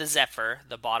 But it's the Zephyr,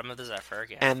 the bottom of the Zephyr.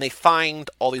 Yeah. And they find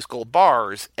all these gold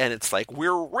bars, and it's like,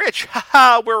 we're rich,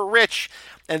 haha, we're rich.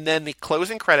 And then the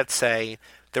closing credits say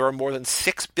there are more than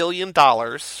 $6 billion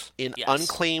in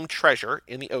unclaimed treasure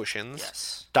in the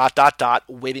oceans, ...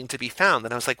 waiting to be found.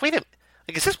 And I was like, wait a minute.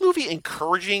 Like, is this movie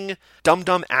encouraging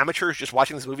dumb amateurs just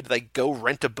watching this movie to, like, go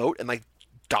rent a boat and, like,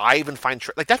 dive and find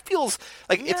like that feels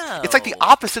like it's like the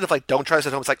opposite of like don't try this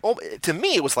at home. It's like, oh, to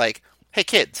me it was like, hey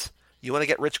kids, you want to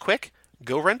get rich quick?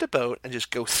 Go rent a boat and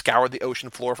just go scour the ocean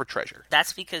floor for treasure.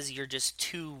 That's because you're just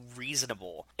too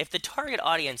reasonable. If the target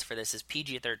audience for this is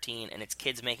PG-13 and it's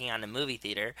kids making on a movie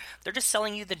theater, they're just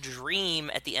selling you the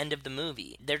dream at the end of the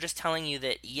movie. They're just telling you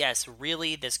that, yes,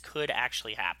 really, this could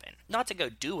actually happen. Not to go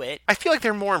do it. I feel like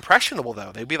they're more impressionable,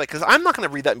 though. They'd be like, because I'm not going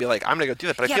to read that and be like, I'm going to go do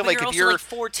that. But I feel like if you're like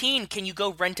 14, can you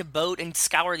go rent a boat and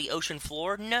scour the ocean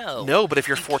floor? No. No, but if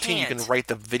you're 14, you can write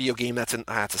the video game that's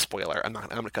that's a spoiler. I'm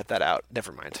going to cut that out.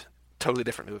 Never mind. Totally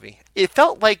different movie. It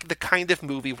felt like the kind of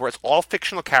movie where it's all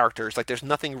fictional characters, like there's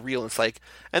nothing real. It's like,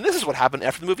 and this is what happened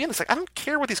after the movie ends. It's like, I don't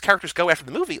care where these characters go after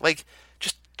the movie. Like,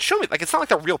 just show me, like, it's not like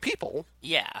they're real people.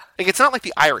 Yeah. Like, it's not like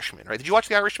The Irishman, right? Did you watch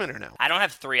The Irishman or no? I don't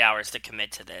have 3 hours to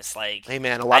commit to this. Like, Hey,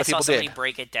 man, a lot of people I saw somebody did.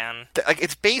 break it down. Like,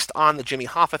 it's based on the Jimmy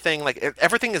Hoffa thing. Like,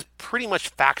 everything is pretty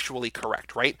much factually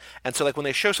correct, right? And so, like, when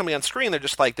they show somebody on screen, they're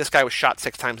just like, this guy was shot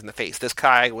 6 times in the face. This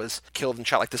guy was killed and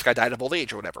shot, like, this guy died of old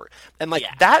age or whatever. And, like,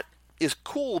 that is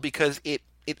cool because it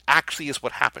actually is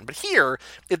what happened. But here,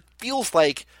 it feels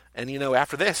like, and,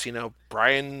 after this,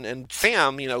 Brian and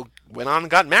Sam, went on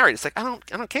and got married. It's like, I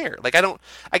don't care. Like,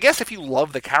 I guess if you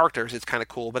love the characters, it's kind of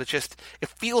cool, but it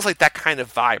feels like that kind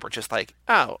of vibe, or just like,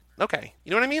 oh, okay.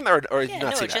 You know what I mean? Or Yeah,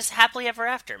 no, just happily ever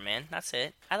after, man. That's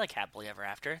it. I like happily ever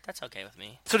after. That's okay with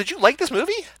me. So did you like this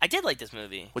movie? I did like this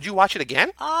movie. Would you watch it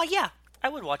again? Yeah. I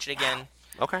would watch it again. Wow.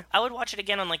 Okay. I would watch it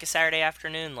again on, like, a Saturday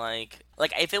afternoon, like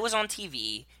if it was on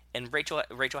TV and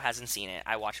Rachel hasn't seen it,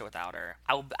 I watch it without her.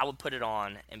 I would put it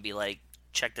on and be like,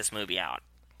 check this movie out.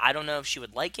 I don't know if she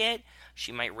would like it.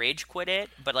 She might rage quit it,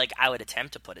 but, like, I would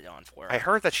attempt to put it on for her. I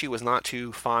heard that she was not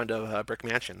too fond of brick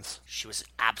mansions. She was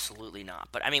absolutely not.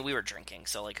 But, I mean, we were drinking,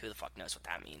 so, like, who the fuck knows what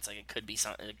that means? Like, it could be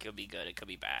something. It could be good. It could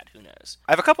be bad. Who knows?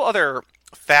 I have a couple other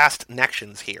fast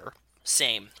connections here.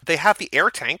 Same. They have the air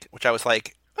tank, which I was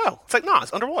like, oh, it's like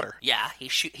Nas underwater. Yeah, he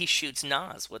shoots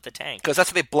Nas with the tank. Because that's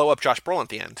how they blow up Josh Brolin at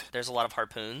the end. There's a lot of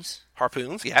harpoons.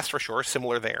 Harpoons, yes, for sure.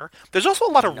 Similar there. There's also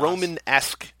a lot of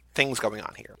Roman-esque things going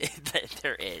on here.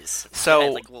 There is.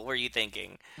 So, like, what were you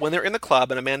thinking? When they're in the club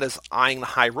and Amanda's eyeing the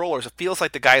high rollers, it feels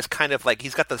like the guy's kind of like,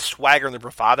 he's got the swagger and the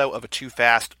bravado of a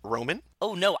too-fast Roman.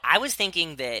 Oh, no, I was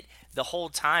thinking that the whole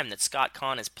time that Scott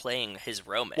Conn is playing his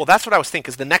Roman. Well, that's what I was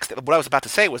thinking, because what I was about to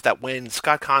say was that when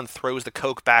Scott Conn throws the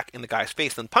Coke back in the guy's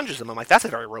face and punches him, I'm like, that's a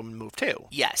very Roman move, too.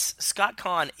 Yes, Scott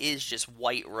Conn is just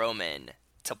white Roman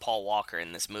to Paul Walker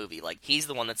in this movie. Like, he's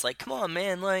the one that's like, come on,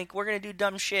 man, like, we're gonna do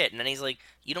dumb shit. And then he's like,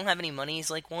 you don't have any money?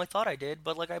 He's like, well, I thought I did,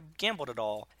 but, like, I gambled it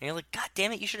all. And you're like, God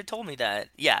damn it, you should have told me that.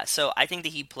 Yeah, so I think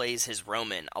that he plays his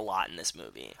Roman a lot in this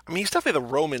movie. I mean, he's definitely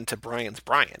the Roman to Brian's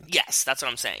Brian. Yes, that's what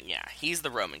I'm saying, yeah. He's the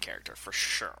Roman character, for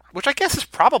sure. Which I guess is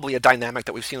probably a dynamic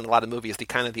that we've seen in a lot of movies, the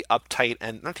kind of the uptight,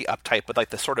 and not the uptight, but like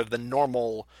the sort of the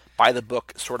normal,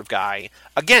 by-the-book sort of guy.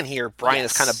 Again here, Brian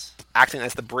is kind of acting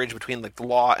as the bridge between like the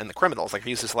law and the criminals. Like,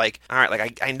 he's just like, all right,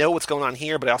 like, I know what's going on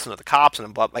here, but I also know the cops,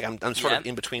 and I'm sort of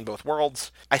in between both worlds.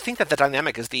 I think that the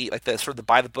dynamic is the sort of the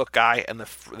by-the-book guy and the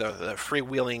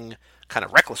freewheeling kind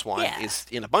of reckless one is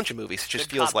in a bunch of movies. It just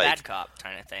Good feels cop, like bad cop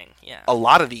kind of thing. Yeah. A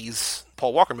lot of these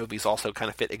Paul Walker movies also kind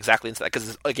of fit exactly into that,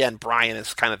 because again, Brian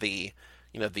is kind of the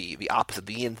opposite,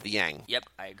 the yin to the yang. Yep,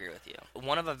 I agree with you.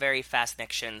 One of the very fast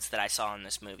connections that I saw in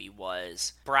this movie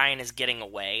was Brian is getting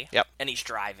away. Yep. And he's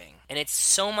driving. And it's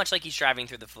so much like he's driving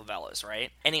through the favelas, right?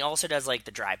 And he also does, like,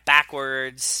 the drive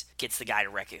backwards, gets the guy to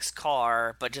wreck his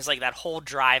car, but just, like, that whole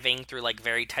driving through, like,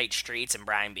 very tight streets and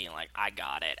Brian being like, I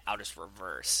got it, I'll just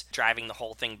reverse. Driving the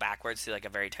whole thing backwards through, like, a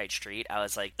very tight street. I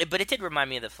was like, but it did remind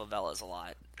me of the favelas a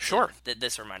lot. Sure.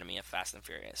 This reminded me of Fast and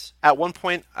Furious. At one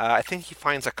point, I think he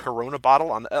finds a Corona bottle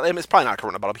it's probably not a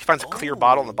Corona bottle, but he finds a clear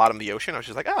bottle on the bottom of the ocean. I was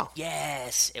just like, oh.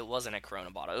 Yes, it wasn't a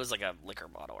Corona bottle. It was like a liquor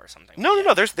bottle or something.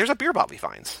 No. There's a beer bottle he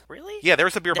finds. Really? Yeah,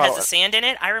 there's a beer that bottle. Has the sand in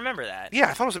it? I remember that. Yeah,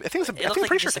 I think I'm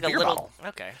pretty sure it's a beer bottle.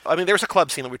 Okay. I mean, there's a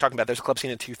club scene that we're talking about. There's a club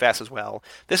scene in Too Fast as well.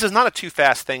 This is not a Too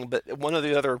Fast thing, but one of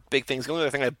the other big things, the only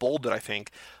other thing I bolded, I think,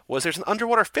 was there's an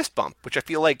underwater fist bump, which I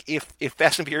feel like if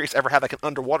Fast and Furious ever had like an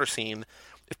underwater scene,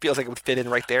 it feels like it would fit in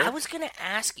right there. I was going to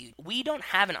ask you, we don't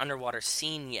have an underwater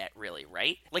scene yet, really,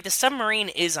 right? Like, the submarine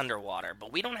is underwater,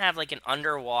 but we don't have, like, an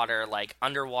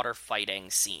underwater fighting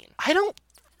scene. I don't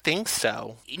think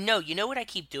so. No, you know what I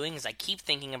keep doing is I keep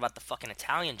thinking about the fucking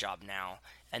Italian Job now,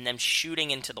 and them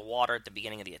shooting into the water at the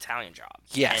beginning of the Italian Job.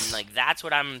 Yes. And, like, that's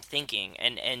what I'm thinking.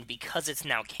 And because it's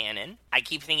now canon, I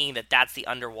keep thinking that that's the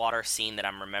underwater scene that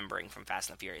I'm remembering from Fast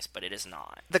and Furious, but it is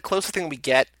not. The closest thing we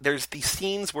get, there's these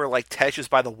scenes where, like, Tej is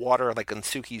by the water, like, in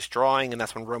Suki's drawing, and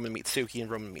that's when Roman meets Suki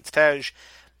and Roman meets Tej.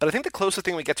 But I think the closest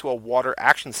thing we get to a water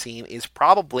action scene is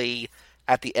probably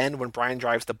at the end when Brian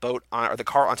drives the boat or the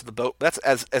car onto the boat. That's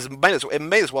it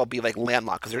may as well be like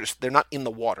landlocked, because they're not in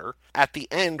the water. At the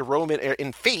end,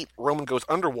 in Fate, Roman goes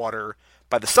underwater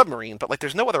by the submarine, but like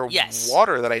there's no other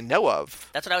water that I know of.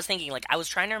 That's what I was thinking. Like, I was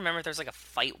trying to remember if there's like a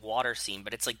fight water scene,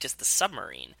 but it's like just the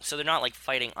submarine, so they're not like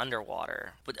fighting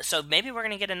underwater. But so maybe we're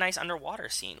gonna get a nice underwater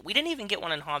scene. We didn't even get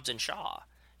one in Hobbs and Shaw.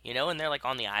 You know, and they're like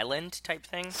on the island type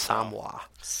thing. Samoa.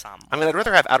 Samoa. I mean, I'd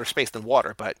rather have outer space than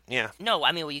water, but yeah. No,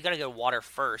 I mean, well, you gotta go water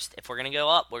first. If we're gonna go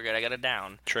up, we're gonna go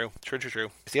down. True. Do you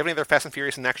have any other Fast and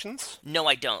Furious connections? No,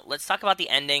 I don't. Let's talk about the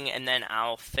ending, and then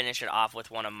I'll finish it off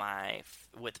with one of my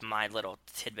with my little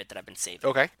tidbit that I've been saving.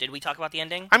 Okay. Did we talk about the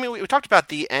ending? I mean, we talked about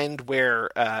the end where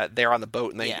they're on the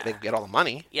boat and they get all the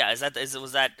money. Yeah, was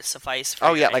that suffice? For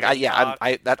Oh yeah, like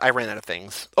I ran out of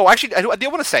things. Oh, actually, I do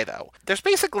want to say though, there's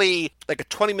basically like a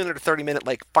 20-minute or 30-minute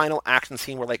like final action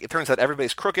scene where like it turns out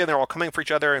everybody's crooked, and they're all coming for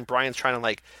each other, and Brian's trying to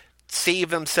like save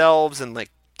themselves and like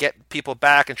get people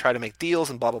back and try to make deals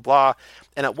and blah blah blah.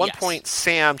 And at one point,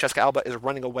 Sam, Jessica Alba, is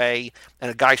running away, and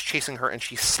a guy's chasing her, and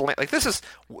she like this is.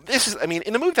 I mean,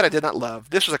 in a movie that I did not love,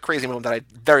 this was a crazy moment that I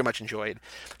very much enjoyed.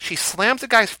 She slams the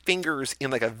guy's fingers in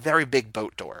like a very big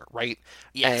boat door, right?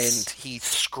 Yes. And he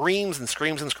screams and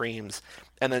screams and screams.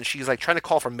 And then she's like trying to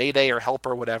call for Mayday or help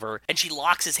or whatever. And she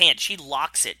locks his hand. She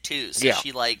locks it too. So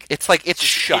she like it's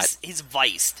shut. He's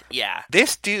viced. Yeah.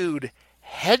 This dude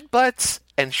headbutts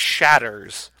and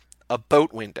shatters a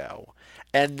boat window,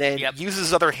 and then uses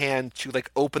his other hand to like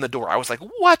open the door. I was like,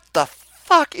 what the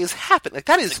fuck is happening? Like,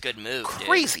 that is a good move,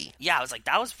 crazy. Dude. Yeah, I was like,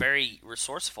 that was very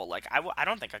resourceful. Like, I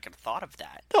don't think I could have thought of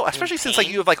that. No, especially since like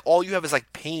you have like all you have is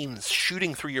like pain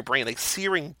shooting through your brain, like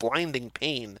searing, blinding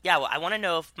pain. Yeah, well, I want to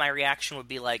know if my reaction would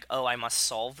be like, oh, I must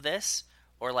solve this,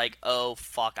 or like, oh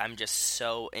fuck, I'm just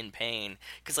so in pain,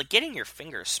 because like getting your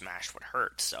fingers smashed would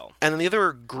hurt. So. And then the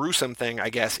other gruesome thing, I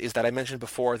guess, is that I mentioned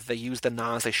before that they use the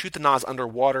Nas. They shoot the Nas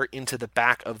underwater into the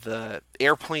back of the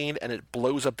airplane, and it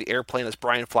blows up the airplane as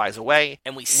Brian flies away.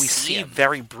 And we see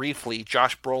very briefly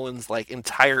Josh Brolin's like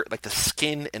entire like the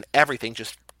skin and everything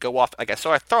just go off. I guess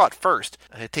so. I thought first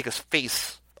I'd take his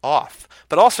face off,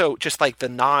 but also just like the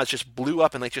Nas just blew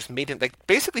up and like just made him like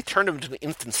basically turned him into an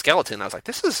instant skeleton. I was like,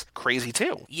 this is crazy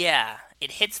too. Yeah,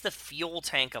 it hits the fuel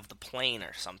tank of the plane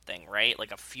or something, right?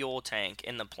 Like a fuel tank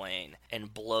in the plane,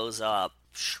 and blows up,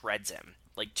 shreds him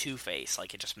like Two-Face.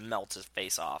 Like it just melts his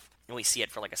face off. And we see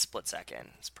it for like a split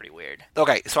second. It's pretty weird.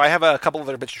 Okay, so I have a couple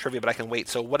other bits of trivia, but I can wait.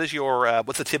 So what is your,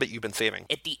 what's the tidbit you've been saving?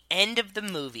 At the end of the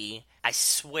movie, I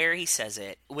swear he says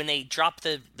it, when they drop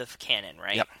the cannon,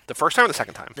 right? Yep. The first time or the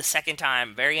second time? The second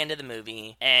time, very end of the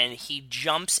movie, and he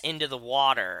jumps into the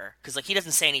water, because like he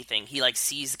doesn't say anything. He like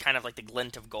sees kind of like the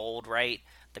glint of gold, right?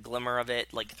 The glimmer of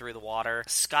it, like through the water.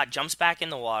 Scott jumps back in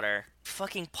the water.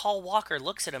 Fucking Paul Walker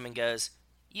looks at him and goes,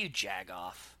 "You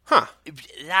jag-off." Huh.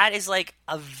 That is like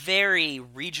a very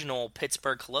regional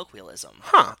Pittsburgh colloquialism.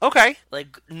 Huh, okay.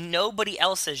 Like, nobody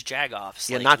else says jag-offs.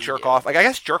 Yeah, like not jerk-off. Like, I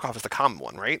guess jerk-off is the common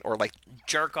one, right? Or like...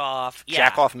 Jerk-off, yeah.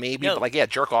 Jack-off maybe, no. But like, yeah,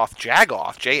 jerk-off.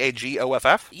 Jag-off.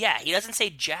 J-A-G-O-F-F? Yeah, he doesn't say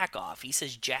jag-off. He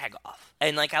says jag-off.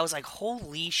 And like, I was like,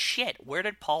 holy shit, where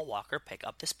did Paul Walker pick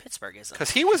up this Pittsburghism? Because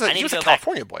he was a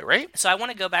California boy, right? So I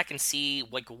want to go back and see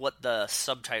like what the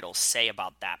subtitles say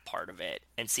about that part of it,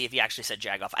 and see if he actually said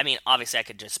jag-off. I mean, obviously I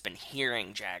could just been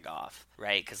hearing jag-off,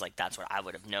 right? Because like that's what I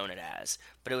would have known it as.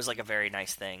 But it was like a very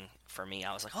nice thing for me.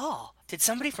 I was like, oh, did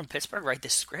somebody from Pittsburgh write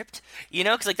this script? You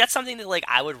know, because like that's something that like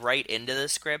I would write into the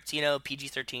script. You know,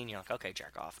 PG-13. You're like, okay,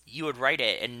 jag-off. You would write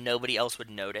it, and nobody else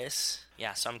would notice.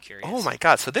 Yeah, so I'm curious. Oh my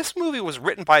god, so this movie was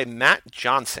written by Matt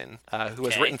Johnson, who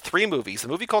has written 3 movies. A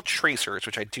movie called Tracers,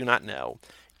 which I do not know,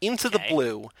 Into the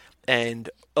Blue,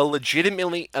 and a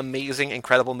legitimately amazing,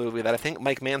 incredible movie that I think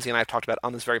Mike Manzi and I have talked about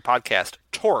on this very podcast,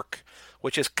 Torque,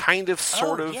 which is kind of,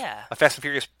 sort of a Fast and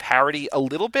Furious parody a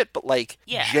little bit, but like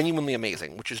genuinely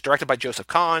amazing, which is directed by Joseph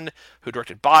Kahn, who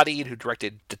directed Bodied, who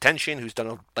directed Detention, who's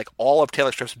done like all of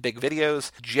Taylor Swift's big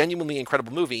videos. Genuinely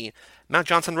incredible movie. Matt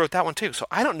Johnson wrote that one too, so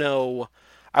I don't know.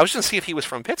 I was going to see if he was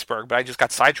from Pittsburgh, but I just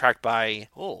got sidetracked by...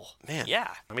 Oh, man. Yeah.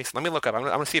 Let me look up. I'm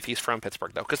going to see if he's from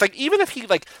Pittsburgh, though. Because, like, even if he,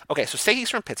 like... Okay, so say he's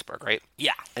from Pittsburgh, right?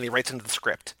 Yeah. And he writes into the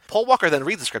script. Paul Walker then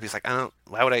reads the script. He's like,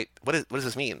 why would I... What does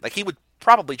this mean? Like, he would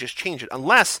probably just change it.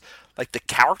 Unless, like, the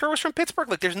character was from Pittsburgh.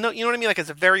 Like, there's no... You know what I mean? Like, it's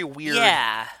a very weird...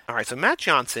 Yeah. All right, so Matt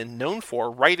Johnson, known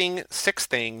for writing 6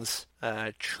 Things...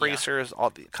 Tracers,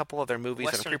 a couple of their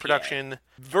movies in pre-production. PA.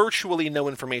 Virtually no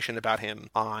information about him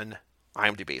on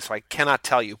IMDb, so I cannot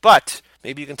tell you. But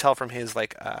maybe you can tell from his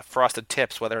like frosted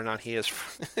tips whether or not he is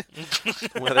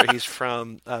whether he's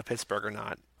from Pittsburgh or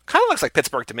not. Kind of looks like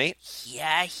Pittsburgh to me.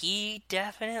 Yeah, he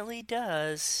definitely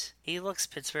does. He looks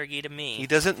Pittsburghy to me. He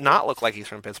doesn't not look like he's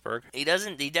from Pittsburgh. He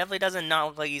doesn't. He definitely doesn't not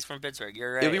look like he's from Pittsburgh.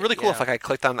 You're right. It'd be really cool if like I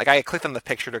clicked on the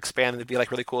picture to expand, and it'd be like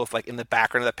really cool if like in the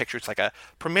background of that picture it's like a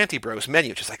Primanti Bros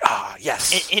menu, just like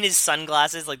yes. In his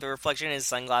sunglasses, like the reflection in his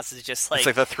sunglasses, just like it's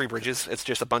like the 3 bridges. It's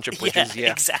just a bunch of bridges.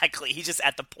 Yeah, exactly. He's just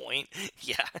at the point.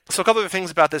 Yeah. So a couple of things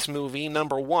about this movie.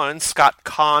 Number 1, Scott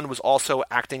Kahn was also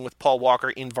acting with Paul Walker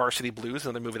in Varsity Blues,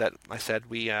 another movie that I said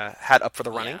we had up for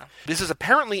the running. Yeah. This is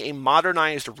apparently a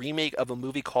modernized remake of a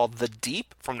movie called The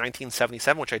Deep from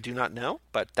 1977, which I do not know,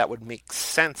 but that would make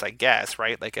sense, I guess,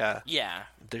 right? Like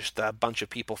just a bunch of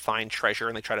people find treasure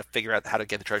and they try to figure out how to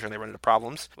get the treasure and they run into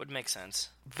problems. Would make sense.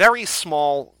 Very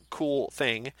small, cool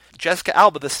thing. Jessica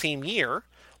Alba the same year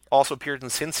also appeared in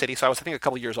Sin City, so I think a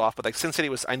couple years off, but like Sin City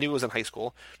I knew it was in high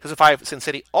school. 2005, Sin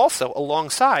City, also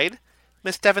alongside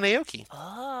Miss Devon Aoki.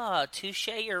 Ah, touche,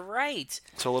 you're right.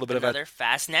 So a little bit Another of a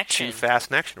fast connection. Too Fast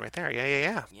connection right there.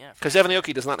 Yeah. Yeah. Because Devon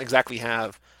Aoki does not exactly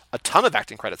have a ton of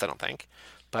acting credits, I don't think.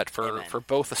 But for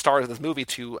both the stars of this movie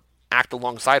to act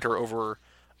alongside her over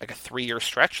like a 3-year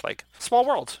stretch, like small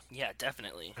world. Yeah,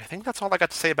 definitely. I think that's all I got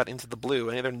to say about Into the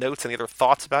Blue. Any other notes, any other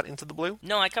thoughts about Into the Blue?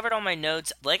 No, I covered all my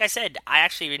notes. Like I said, I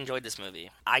actually enjoyed this movie.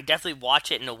 I definitely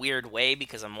watch it in a weird way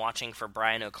because I'm watching for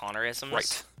Brian O'Connorisms.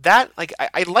 Right. That, like,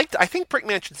 I think Brick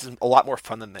Mansions is a lot more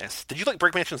fun than this. Did you like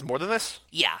Brick Mansions more than this?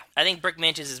 Yeah, I think Brick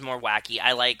Mansions is more wacky.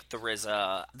 I like the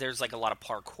RZA. There's like a lot of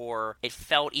parkour. It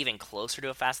felt even closer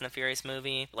to a Fast and the Furious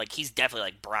movie. Like, he's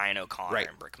definitely like Brian O'Connor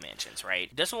in Brick Mansions,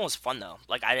 right? This one was fun though.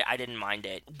 Like, I didn't mind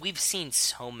it. We've seen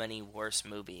so many worse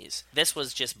movies. This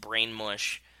was just brain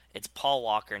mush. It's Paul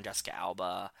Walker and Jessica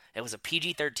Alba. It was a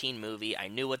PG-13 movie. I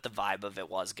knew what the vibe of it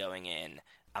was going in.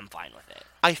 I'm fine with it.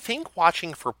 I think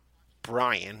watching for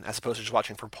Brian, as opposed to just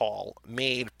watching for Paul,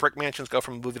 made Brick Mansions go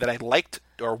from a movie that I liked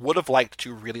or would have liked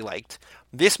to really liked.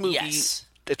 This movie,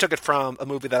 it took it from a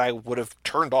movie that I would have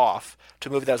turned off to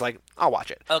a movie that I was like, I'll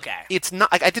watch it. Okay. It's not,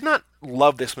 I did not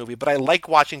love this movie, but I like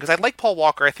watching, because I like Paul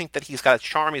Walker. I think that he's got a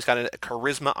charm, he's got a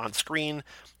charisma on screen.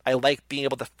 I like being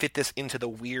able to fit this into the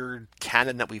weird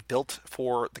canon that we've built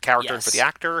for the character and for the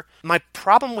actor. My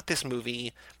problem with this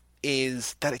movie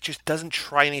is that it just doesn't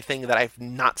try anything that I've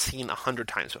not seen 100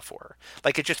 times before.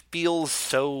 Like, it just feels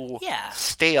so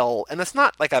stale, and it's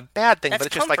not like a bad thing, but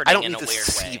it's just like, I don't need to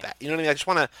see that. You know what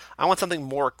I mean? I want something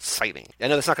more exciting. I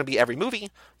know that's not going to be every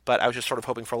movie, but I was just sort of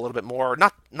hoping for a little bit more.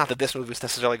 Not that this movie was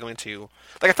necessarily going to...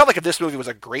 Like, I felt like if this movie was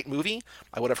a great movie,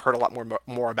 I would have heard a lot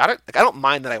more about it. Like, I don't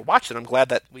mind that I watched it. I'm glad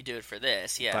that... we do it for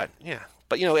this, yeah. But, yeah.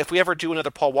 But, you know, if we ever do another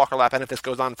Paul Walker lap, and if this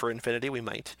goes on for infinity, we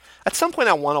might. At some point,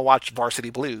 I want to watch Varsity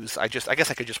Blues. I guess I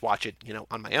could just watch it, you know,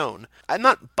 on my own. I'm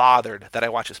not bothered that I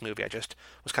watched this movie. I just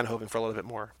was kind of hoping for a little bit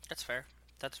more. That's fair.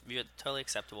 That's totally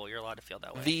acceptable. You're allowed to feel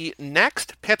that way. The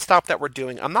next pit stop that we're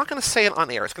doing, I'm not going to say it on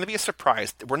air. It's going to be a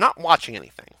surprise. We're not watching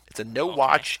anything. It's a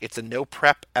no-watch. It's a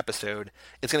no-prep episode.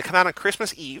 It's going to come out on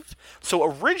Christmas Eve. So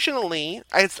originally,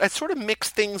 I sort of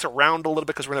mixed things around a little bit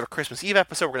because we're going to have a Christmas Eve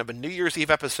episode. We're going to have a New Year's Eve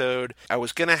episode. I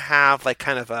was going to have like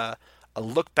kind of a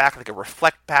look back, like a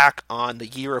reflect back on the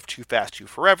year of Too Fast, Too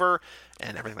Forever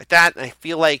and everything like that. And I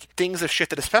feel like things have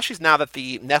shifted, especially now that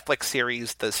the Netflix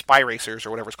series, the Spy Racers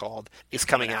or whatever it's called, is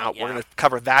coming out. Yeah. We're going to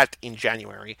cover that in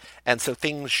January. And so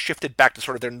things shifted back to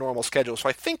sort of their normal schedule. So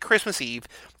I think Christmas Eve,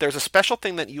 there's a special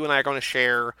thing that you and I are going to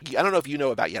share. I don't know if you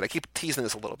know about yet. I keep teasing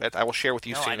this a little bit. I will share with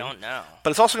you soon. No, I don't know. But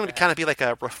it's also going to kind of be like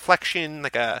a reflection,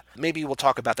 like maybe we'll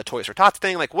talk about the Toys for Tots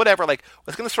thing, like whatever. Like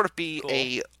it's going to sort of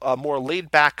be a more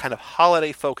laid back, kind of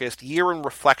holiday focused year in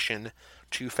reflection.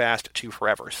 Too Fast, Too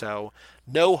Forever. So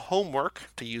no homework,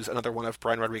 to use another one of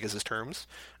Brian Rodriguez's terms.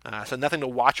 So nothing to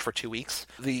watch for 2 weeks.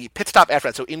 The pit stop after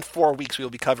that, so in 4 weeks we will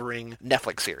be covering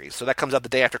Netflix series. So that comes out the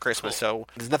day after Christmas. So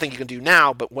there's nothing you can do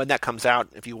now, but when that comes out,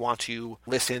 if you want to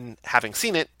listen, having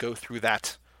seen it, go through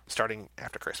that starting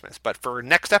after Christmas. But for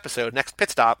next episode, next pit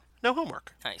stop, no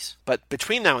homework. Nice. But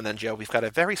between now and then, Joe, we've got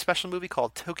a very special movie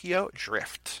called Tokyo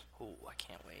Drift. Ooh, I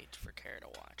can't wait for Kara to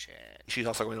watch it. She's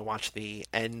also going to watch the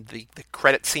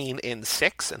credit scene in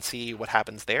 6 and see what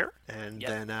happens there. And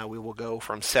then we will go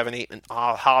from 7, 8, and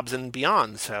Hobbs and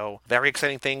beyond. So very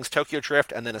exciting things. Tokyo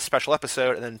Drift, and then a special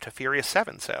episode, and then to Furious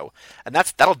 7. So, and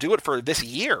that'll do it for this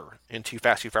year in Too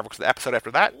Fast, Too Forever, because the episode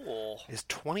after that is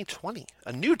 2020.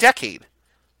 A new decade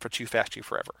for Too Fast, Too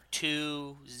Forever.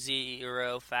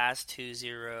 2-0 fast,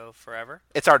 2-0 forever.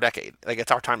 It's our decade. Like,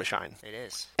 it's our time to shine. It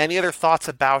is. Any other thoughts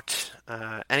about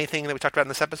anything that we talked about in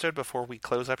this episode before we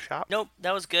close up shop? Nope,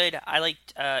 that was good. I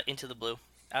liked Into the Blue.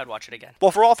 I would watch it again.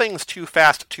 Well, for all things Too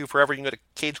Fast, Too Forever, you can go to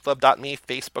cageclub.me,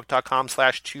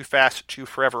 facebook.com/Too Fast, Too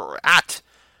Forever, or at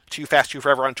Too Fast, Too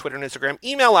Forever on Twitter and Instagram.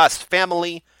 Email us,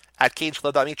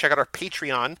 family@cageclub.me. Check out our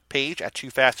Patreon page at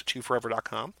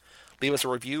toofast2forever.com. Leave us a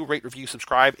review, rate, review,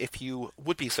 subscribe if you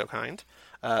would be so kind.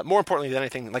 More importantly than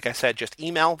anything, like I said, just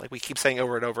email, like we keep saying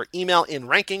over and over. Email in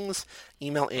rankings,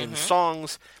 email in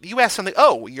songs. You asked something,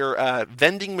 your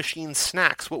vending machine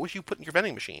snacks. What would you put in your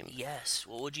vending machine? Yes,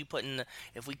 what would you put in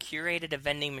if we curated a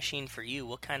vending machine for you,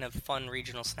 what kind of fun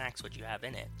regional snacks would you have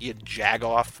in it? You jag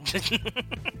off.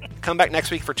 Come back next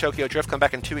week for Tokyo Drift. Come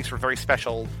back in 2 weeks for a very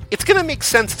special... It's going to make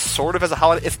sense sort of as a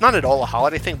holiday. It's not at all a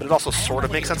holiday thing, but it also sort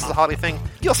of makes sense as a holiday thing.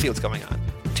 You'll see what's going on.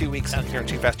 2 weeks here on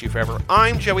Too Fast, Too Forever.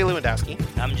 I'm Joey Lewandowski.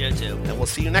 I'm Joe, too. And we'll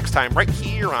see you next time right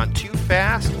here on Too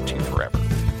Fast, Too Forever.